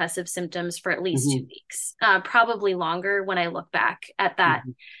post concussive symptoms for at least 2 Hmm. weeks, probably longer when I look back at that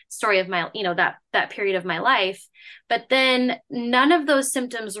Hmm. story of that period of my life. But then none of those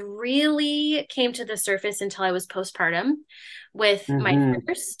symptoms really came to the surface until I was postpartum with my Hmm.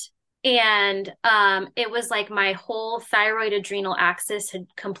 first. And it was like my whole thyroid adrenal axis had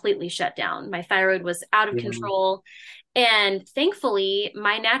completely shut down. My thyroid was out of Yeah. control. And thankfully,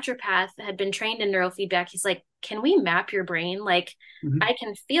 my naturopath had been trained in neurofeedback. He's like, can we map your brain? Like, Hmm. I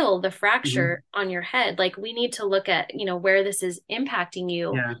can feel the Hmm. fracture on your head. Like, we need to look at, where this is impacting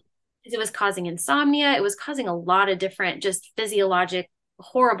you. Yeah. Because it was causing insomnia. It was causing a lot of different, just physiologic,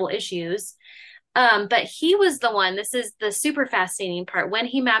 horrible issues. But he was the one, this is the super fascinating part. When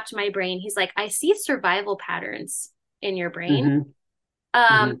he mapped my brain, he's like, I see survival patterns in your brain.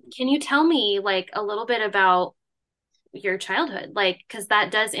 Hmm. Hmm. Can you tell me like a little bit about your childhood, like because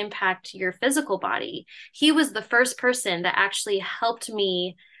that does impact your physical body. He was the first person that actually helped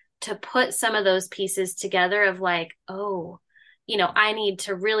me to put some of those pieces together of like, oh, I need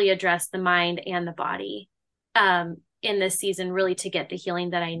to really address the mind and the body in this season really to get the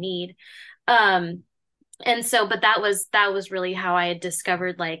healing that I need. um and so but that was really how I had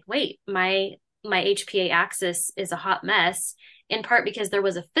discovered like, wait, my HPA axis is a hot mess, in part because there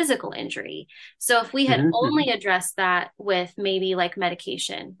was a physical injury. So if we had Hmm. only Hmm. addressed that with maybe like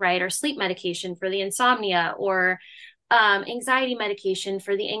medication, right, or sleep medication for the insomnia, or anxiety medication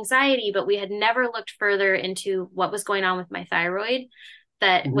for the anxiety, but we had never looked further into what was going on with my thyroid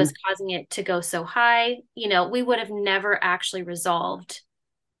that was Hmm. causing it to go so high, we would have never actually resolved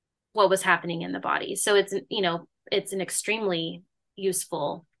what was happening in the body. So it's an extremely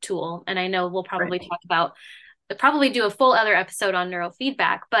useful tool. And I know we'll Right. probably do a full other episode on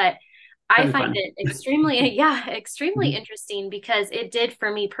neurofeedback, but I That'd be find fun. it extremely, yeah, extremely Hmm. interesting because it did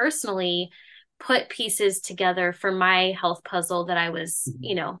for me personally put pieces together for my health puzzle that I was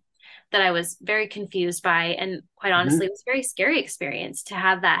very confused by. And quite honestly, Hmm. it was a very scary experience to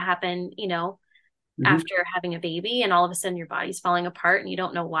have that happen, Hmm. after having a baby and all of a sudden your body's falling apart and you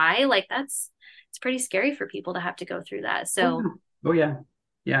don't know why. Like it's pretty scary for people to have to go through that. Oh So yeah. Oh yeah.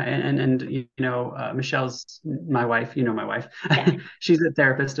 Yeah. And Michelle's my wife, my wife. yeah. She's a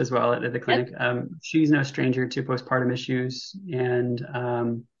therapist as well at the Yep. clinic. She's no stranger to postpartum issues. And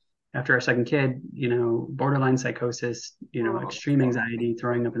after our second kid, borderline psychosis, Oh, extreme anxiety,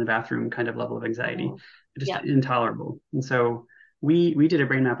 throwing up in the bathroom kind of level of anxiety, oh, just yep. intolerable. And so we did a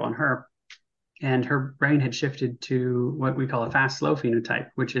brain map on her, and her brain had shifted to what we call a fast slow phenotype,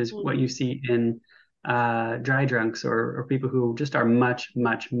 which is what Mm. you see in dry drunks, or people who just are much,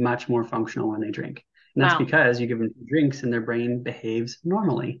 much, much more functional when they drink. And that's Wow. because you give them drinks and their brain behaves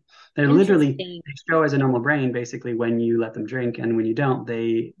normally. Interesting. They show as a normal brain basically when you let them drink, and when you don't,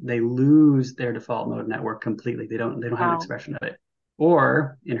 they lose their default mode network completely. They don't have an Wow. expression of it.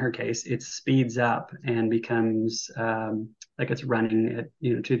 Or in her case, it speeds up and becomes like it's running at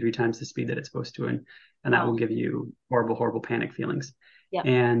 2 or 3 times the speed that it's supposed to, and that will Wow. give you horrible, horrible panic feelings. Yep.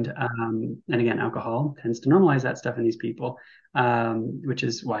 And again, alcohol tends to normalize that stuff in these people, which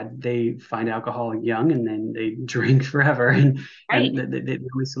is why they find alcohol young and then they drink forever. And Right. the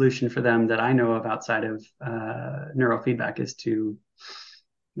only solution for them that I know of outside of neurofeedback is to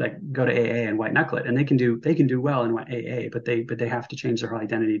like go to AA and white knuckle it, and they can do well in AA, but they have to change their whole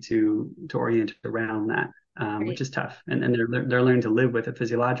identity to orient around that, which Right. is tough, and they're learning to live with the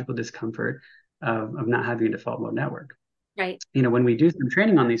physiological discomfort of not having a default mode network. Right. When we do some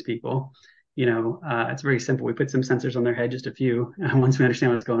training on these people, It's very simple. We put some sensors on their head, just a few. Once we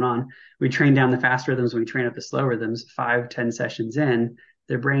understand what's going on, we train down the fast rhythms. We train up the slow rhythms. 5, 10 sessions in,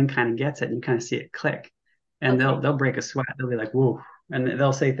 their brain kind of gets it, and you kind of see it click, and Okay. they'll break a sweat. They'll be like, "Whoa," and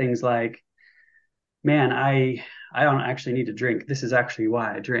they'll say things like, "Man, I don't actually need to drink. This is actually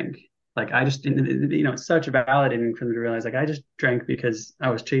why I drink." Like I just, it's such a validating for them to realize, like I just drank because I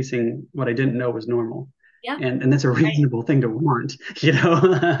was chasing what I didn't know was normal, Yeah. and that's a Right. reasonable thing to want, you know.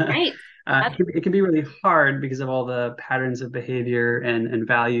 Right. That's It can be really hard because of all the patterns of behavior and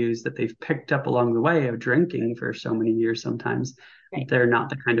values that they've picked up along the way of drinking for so many years. Sometimes right. they're not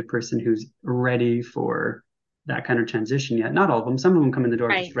the kind of person who's ready for that kind of transition yet. Not all of them. Some of them come in the door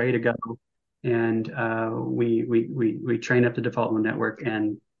Right. just ready to go, and we train up the default mode network,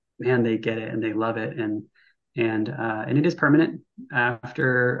 and man, they get it and they love it, and it is permanent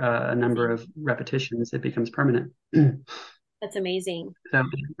after a number Amazing. of repetitions. It becomes permanent. That's amazing. So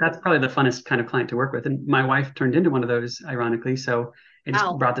that's probably the funnest kind of client to work with. And my wife turned into one of those, ironically. So I just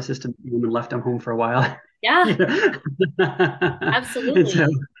Wow. brought the system home and left them home for a while. Yeah, You know? And so, absolutely.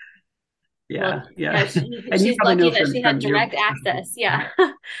 Well, yeah, yeah, yeah. And you she's probably lucky know that she had from your direct access. Yeah.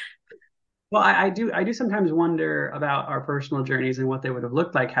 well, I do sometimes wonder about our personal journeys and what they would have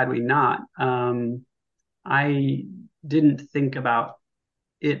looked like had we not. I didn't think about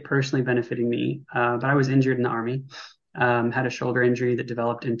it personally benefiting me, but I was injured in the army. Had a shoulder injury that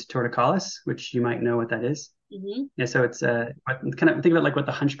developed into torticollis, which you might know what that is. Hmm. Yeah, so it's kind of think about like what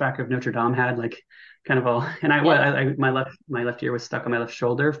the Hunchback of Notre Dame had, like kind of all. And I what Yep. I my left ear was stuck on my left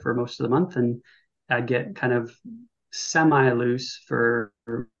shoulder for most of the month, and I'd get kind of semi loose for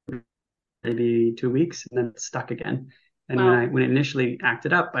maybe 2 weeks, and then it's stuck again. And when Wow. I when it initially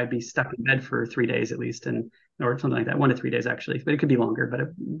acted up, I'd be stuck in bed for 3 days at least, and or something like that, 1 to 3 days actually, but it could be longer. But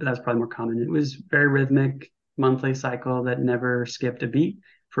that's probably more common. It was very rhythmic monthly cycle that never skipped a beat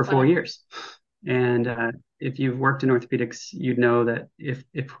for four Wow. years. And if you've worked in orthopedics, you'd know that if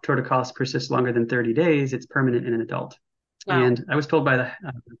torticollis persists longer than 30 days, it's permanent in an adult. Wow. And I was told by the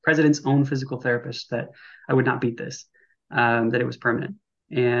president's own physical therapist that I would not beat this, that it was permanent.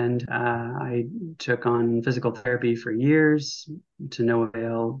 And I took on physical therapy for years to no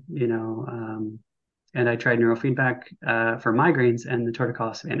avail, and I tried neurofeedback for migraines, and the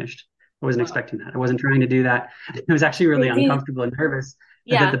torticollis vanished. I wasn't Wow. expecting that. I wasn't trying to do that. It was actually really Crazy. uncomfortable and nervous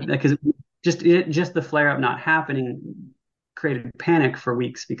Yeah. because just the flare up not happening created panic for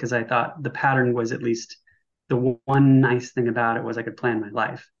weeks because I thought the pattern was at least the one nice thing about it was I could plan my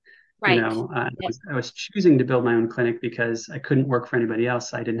life. Right. Yep. I was choosing to build my own clinic because I couldn't work for anybody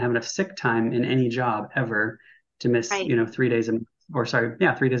else. I didn't have enough sick time in any job ever to miss, Right. 3 days a month, or sorry,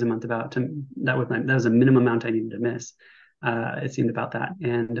 yeah, 3 days a month that was a minimum amount I needed to miss. It seemed about that.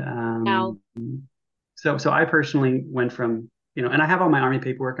 And Wow. so I personally went from, and I have all my army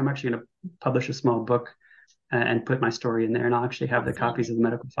paperwork. I'm actually going to publish a small book and put my story in there, and I'll actually have the Awesome. copies of the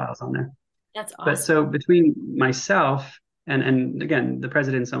medical files on there. That's But so awesome. between myself and again, the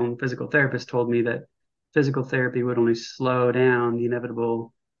president's own physical therapist told me that physical therapy would only slow down the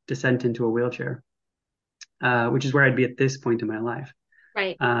inevitable descent into a wheelchair, which is where I'd be at this point in my life.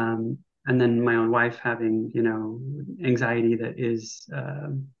 Right. And then my own wife having, anxiety that is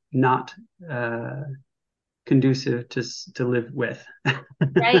not conducive to live with.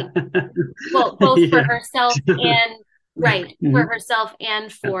 Right. Well, both for Yeah. herself and right, for Mhm. herself and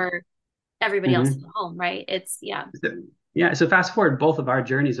Yeah. for everybody else in Mhm. the home, right? It's yeah. So, yeah, so fast forward both of our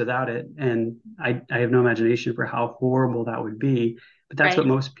journeys without it, and I have no imagination for how horrible that would be. But that's what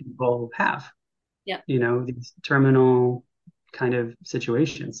Right. most people have, Yep. these terminal kind of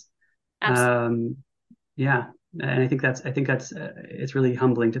situations. Absolutely. Um, yeah, and I think that's it's really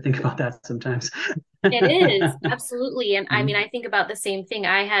humbling to think about that sometimes. It is, absolutely. And I mean, Mhm, I think about the same thing.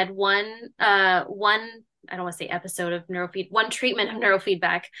 I had one, I don't want to say episode of one treatment of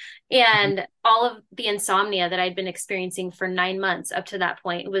neurofeedback, mhm, and all of the insomnia that I'd been experiencing for 9 months up to that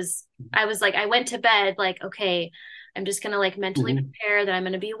point was, I was like, I went to bed like, okay, I'm just gonna like mentally mhm, prepare that I'm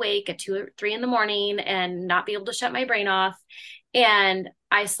gonna be awake at 2 or 3 in the morning and not be able to shut my brain off. And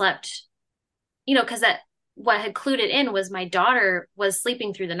I slept, because that what had clued it in was my daughter was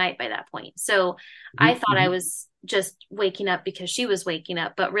sleeping through the night by that point. So I mhm, thought I mhm, was just waking up because she was waking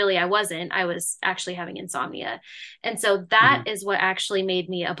up, but really I wasn't. I was actually having insomnia. And so that mhm, is what actually made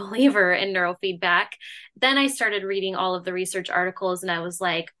me a believer in neurofeedback. Then I started reading all of the research articles and I was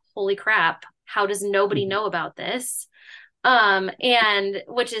like, holy crap, how does nobody mhm, know about this? And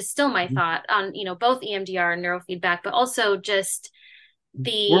which is still my mhm. thought on, both EMDR and neurofeedback, but also just We're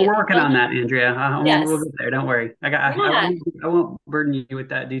the working on ability. that, Andrea. We'll Yes. get there. Don't worry. Yeah. I won't burden you with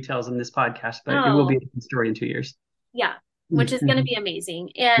that details in this podcast, but it will be No. a story in 2 years. Yeah. which is going to Mm-hmm. be amazing.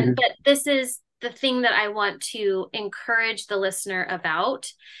 And but this is the thing that I want to encourage the listener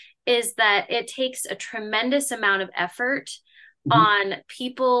about is that it takes a tremendous amount of effort Mm-hmm. on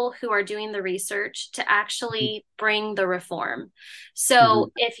people who are doing the research to actually bring the reform. Mm-hmm.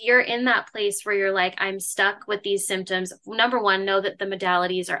 So if you're in that place where you're like, I'm stuck with these symptoms, number one, know that the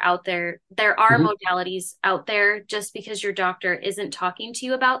modalities are out there. There are Mm-hmm. modalities out there. Just because your doctor isn't talking to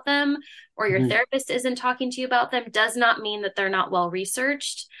you about them or your Mm-hmm. therapist isn't talking to you about them does not mean that they're not well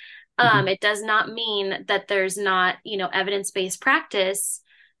researched. Mm-hmm. It does not mean that there's not, evidence-based practice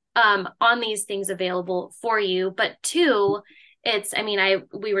on these things available for you. But two, I mean,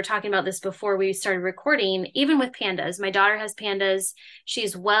 we were talking about this before we started recording, even with pandas. My daughter has pandas.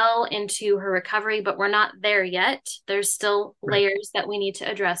 She's well into her recovery, but we're not there yet. There's still Right. layers that we need to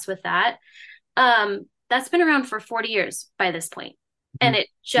address with that. That's been around for 40 years by this point. And it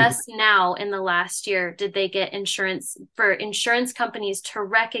Mm-hmm. just now in the last year did they get insurance for insurance companies to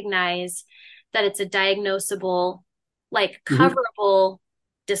recognize that it's a diagnosable, like Mm-hmm. coverable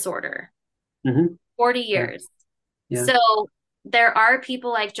disorder. Mm-hmm. 40 Yeah. years. Yeah. So there are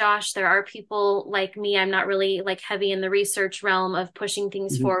people like Josh, there are people like me. I'm not really like heavy in the research realm of pushing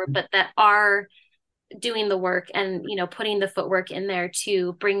things forward, Mm-hmm. but that are doing the work and putting the footwork in there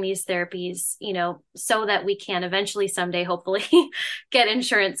to bring these therapies so that we can eventually someday hopefully get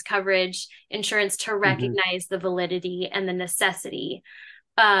insurance to Mm-hmm. recognize the validity and the necessity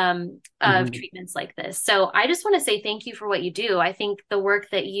of Mm-hmm. treatments like this. So I just want to say thank you for what you do. I think the work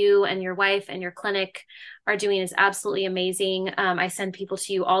that you and your wife and your clinic are doing is absolutely amazing. I send people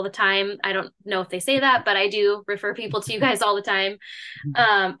to you all the time. I don't know if they say that, but I do refer people to you guys all the time.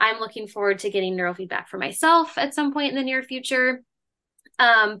 I'm looking forward to getting neurofeedback for myself at some point in the near future.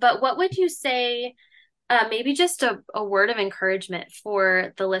 But what would you say, maybe just a word of encouragement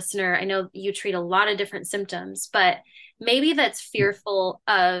for the listener? I know you treat a lot of different symptoms, but maybe that's fearful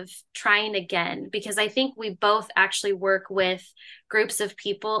of trying again, because I think we both actually work with groups of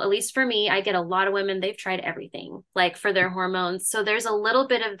people. At least for me, I get a lot of women, they've tried everything like for their hormones. So there's a little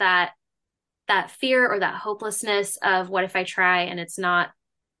bit of that fear or that hopelessness of what if I try and it's not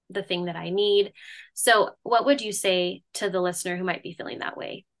the thing that I need. So, what would you say to the listener who might be feeling that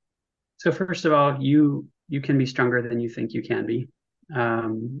way? So first of all, you can be stronger than you think you can be.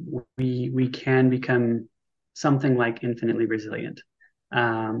 We can become something like infinitely resilient.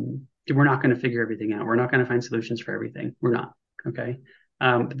 We're not going to figure everything out. We're not going to find solutions for everything. We're not. Okay.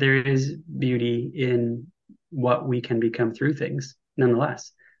 But there is beauty in what we can become through things,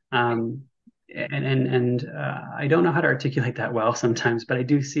 nonetheless. Um, and I don't know how to articulate that well sometimes, but I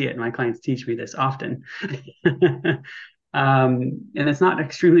do see it. My clients teach me this often. And it's not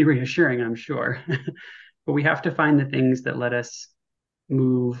extremely reassuring, I'm sure. But we have to find the things that let us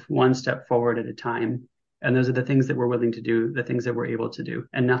move one step forward at a time. And those are the things that we're willing to do, the things that we're able to do.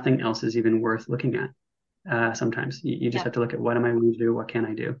 And nothing else is even worth looking at. Sometimes you just Yeah. have to look at what am I willing to do? What can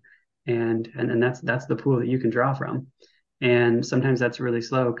I do? And that's the pool that you can draw from. And sometimes that's really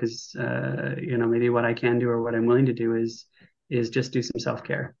slow because maybe what I can do or what I'm willing to do is just do some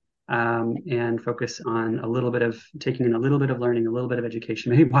self-care and focus on a little bit of taking in a little bit of learning, a little bit of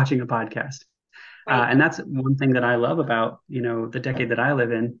education, maybe watching a podcast. Right. And that's one thing that I love about, the decade that I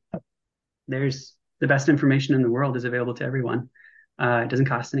live in. There's the best information in the world is available to everyone. It doesn't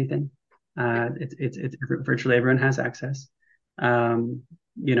cost anything. It's virtually everyone has access.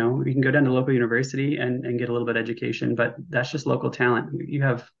 You can go down to local university and get a little bit of education, but that's just local talent. You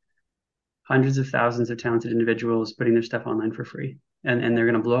have hundreds of thousands of talented individuals putting their stuff online for free, and they're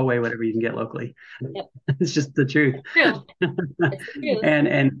going to blow away whatever you can get locally. Yep. It's just the truth. True. It's the truth.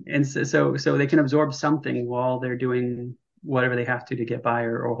 And so they can absorb something while they're doing whatever they have to get by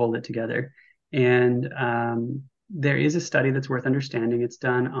or hold it together. And there is a study that's worth understanding. It's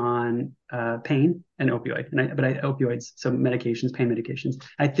done on pain and opioids, so medications, pain medications.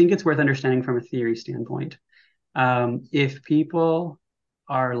 I think it's worth understanding from a theory standpoint. If people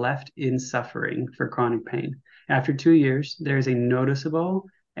are left in suffering for chronic pain, after 2 years, there's a noticeable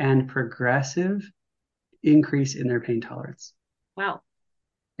and progressive increase in their pain tolerance. Wow.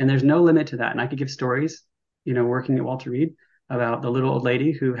 And there's no limit to that. And I could give stories, working at Walter Reed about the little old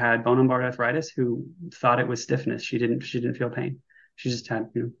lady who had bone lumbar arthritis who thought it was stiffness. She didn't feel pain. She just had,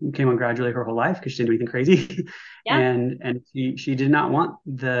 came on gradually her whole life because she didn't do anything crazy. Yeah. and she did not want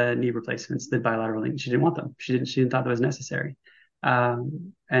the knee replacements, the bilateral knee. She didn't want them. She didn't thought that was necessary.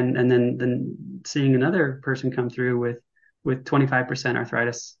 And then seeing another person come through with 25%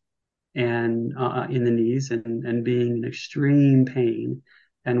 arthritis and in the knees and being in extreme pain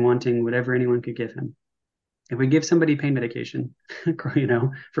and wanting whatever anyone could give him. If we give somebody pain medication,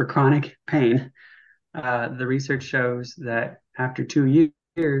 for chronic pain, the research shows that after 2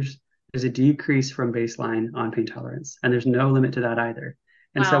 years, there's a decrease from baseline on pain tolerance, and there's no limit to that either.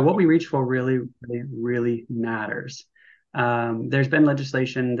 And so, Wow. what we reach for really, really, really matters. There's been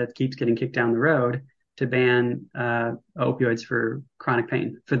legislation that keeps getting kicked down the road to ban opioids for chronic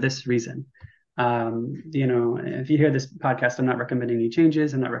pain for this reason. If you hear this podcast, I'm not recommending any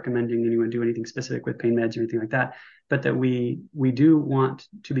changes. I'm not recommending anyone do anything specific with pain meds or anything like that, but that we do want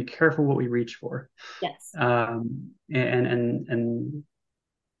to be careful what we reach for. Yes.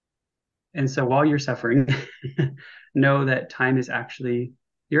 And so while you're suffering, know that time is actually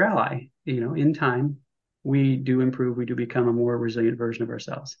your ally. In time, we do improve, we do become a more resilient version of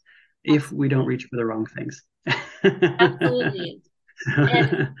ourselves if we don't Absolutely. reach for the wrong things. Absolutely.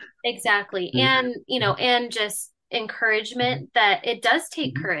 And exactly. And, and just encouragement that it does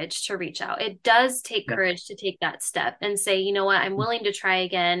take courage to reach out. It does take Yeah. courage to take that step and say, you know what, I'm willing to try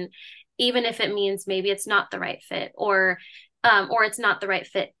again, even if it means maybe it's not the right fit or it's not the right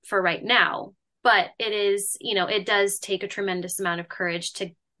fit for right now. But it is, it does take a tremendous amount of courage to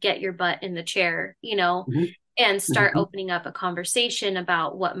get your butt in the chair, Mhm. and start Mhm. opening up a conversation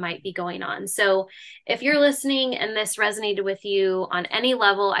about what might be going on. So, if you're listening and this resonated with you on any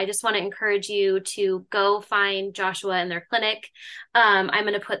level, I just want to encourage you to go find Joshua in their clinic. I'm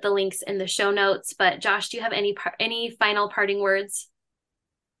going to put the links in the show notes. But Josh, do you have any final parting words?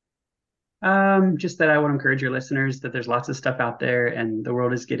 Just that I want to encourage your listeners that there's lots of stuff out there and the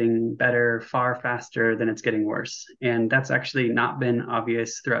world is getting better far faster than it's getting worse. And that's actually not been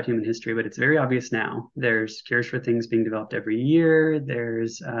obvious throughout human history, but it's very obvious now. There's cures for things being developed every year.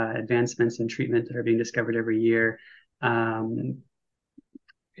 There's advancements in treatment that are being discovered every year. Um,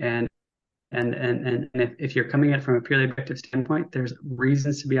 and and if you're coming at it from a purely objective standpoint, there's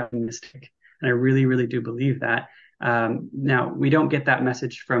reasons to be optimistic. And I really, really do believe that. Now, we don't get that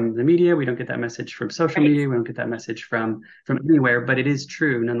message from the media. We don't get that message from social Right. media. We don't get that message from anywhere, but it is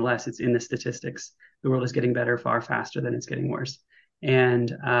true nonetheless. It's in the statistics. The world is getting better far faster than it's getting worse. And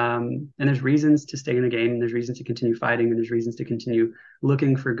there's reasons to stay in the game. And there's reasons to continue fighting. And there's reasons to continue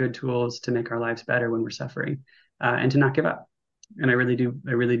looking for good tools to make our lives better when we're suffering, and to not give up. And I really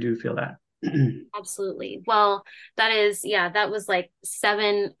do feel that. Absolutely. Well, that was like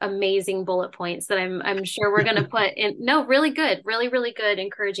seven amazing bullet points that I'm sure we're going to put in. No, really good, really, really good,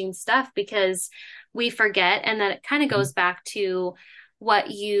 encouraging stuff because we forget. And then it kind of goes back to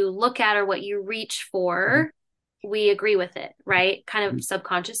what you look at or what you reach for, we agree with it, right? Kind of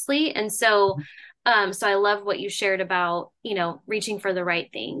subconsciously. And so I love what you shared about, reaching for the right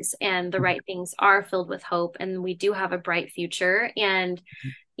things, and the right things are filled with hope, and we do have a bright future. And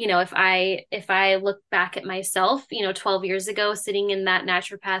if I look back at myself, 12 years ago, sitting in that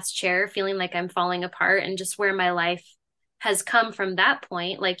naturopath's chair, feeling like I'm falling apart, and just where my life has come from that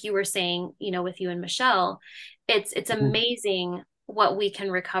point, like you were saying, with you and Michelle, it's amazing what we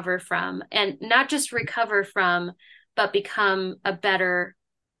can recover from, and not just recover from, but become a better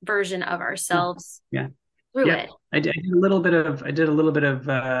version of Yeah, ourselves yeah, through yep. it. I did a little bit of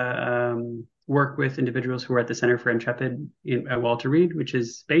work with individuals who are at the Center for Intrepid at Walter Reed, which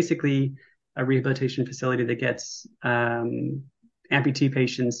is basically a rehabilitation facility that gets amputee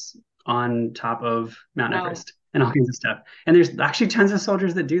patients on top of Mount Wow. Everest and all kinds of stuff. And there's actually tons of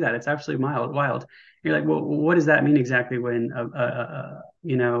soldiers that do that. It's absolutely wild. You're like, well, what does that mean exactly when a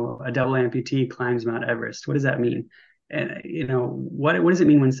double amputee climbs Mount Everest? What does that mean? And what does it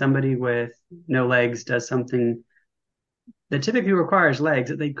mean when somebody with no legs does something that typically requires legs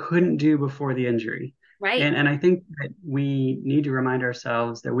that they couldn't do before the injury? Right. And I think that we need to remind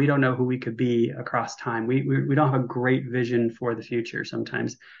ourselves that we don't know who we could be across time. We don't have a great vision for the future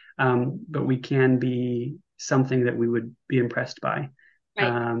sometimes, but we can be something that we would be impressed by.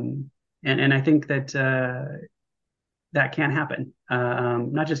 Right. And I think that that can happen.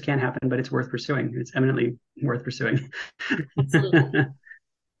 Not just can happen, but it's worth pursuing. It's eminently worth pursuing. Absolutely. Mhm.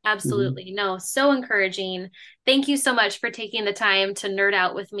 Absolutely. No, so encouraging. Thank you so much for taking the time to nerd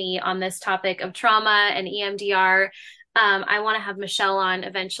out with me on this topic of trauma and EMDR. I want to have Michelle on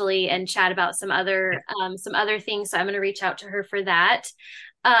eventually and chat about some other things. So I'm going to reach out to her for that.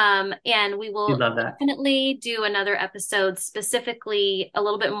 And we You'd will love that. definitely do another episode specifically a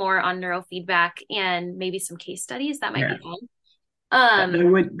little bit more on neurofeedback and maybe some case studies. That might Yeah. be fun. That,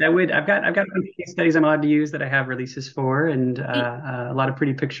 Um, that would I've got some case studies I'm allowed to use that I have releases for, and Sweet. a lot of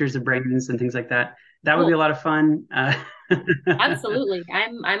pretty pictures of brains and things like that. That would be a Cool. lot of fun. Absolutely.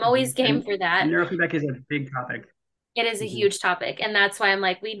 I'm always game for that. And neurofeedback is a big topic. It is a Mhm. huge topic, and that's why I'm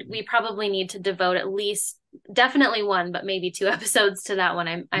like, we probably need to devote at least definitely one, but maybe two episodes to that one.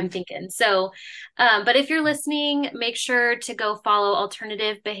 I'm Mhm. thinking. So, but if you're listening, make sure to go follow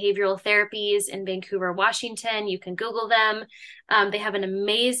Alternative Behavioral Therapies in Vancouver, Washington. You can Google them. They have an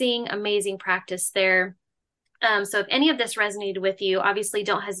amazing practice there. So if any of this resonated with you, obviously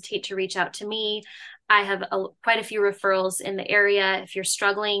don't hesitate to reach out to me. I have quite a few referrals in the area. If you're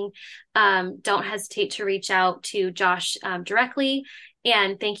struggling, don't hesitate to reach out to Josh directly.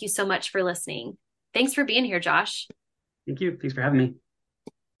 And thank you so much for listening. Thanks for being here, Josh. Thank you. Thanks for having me.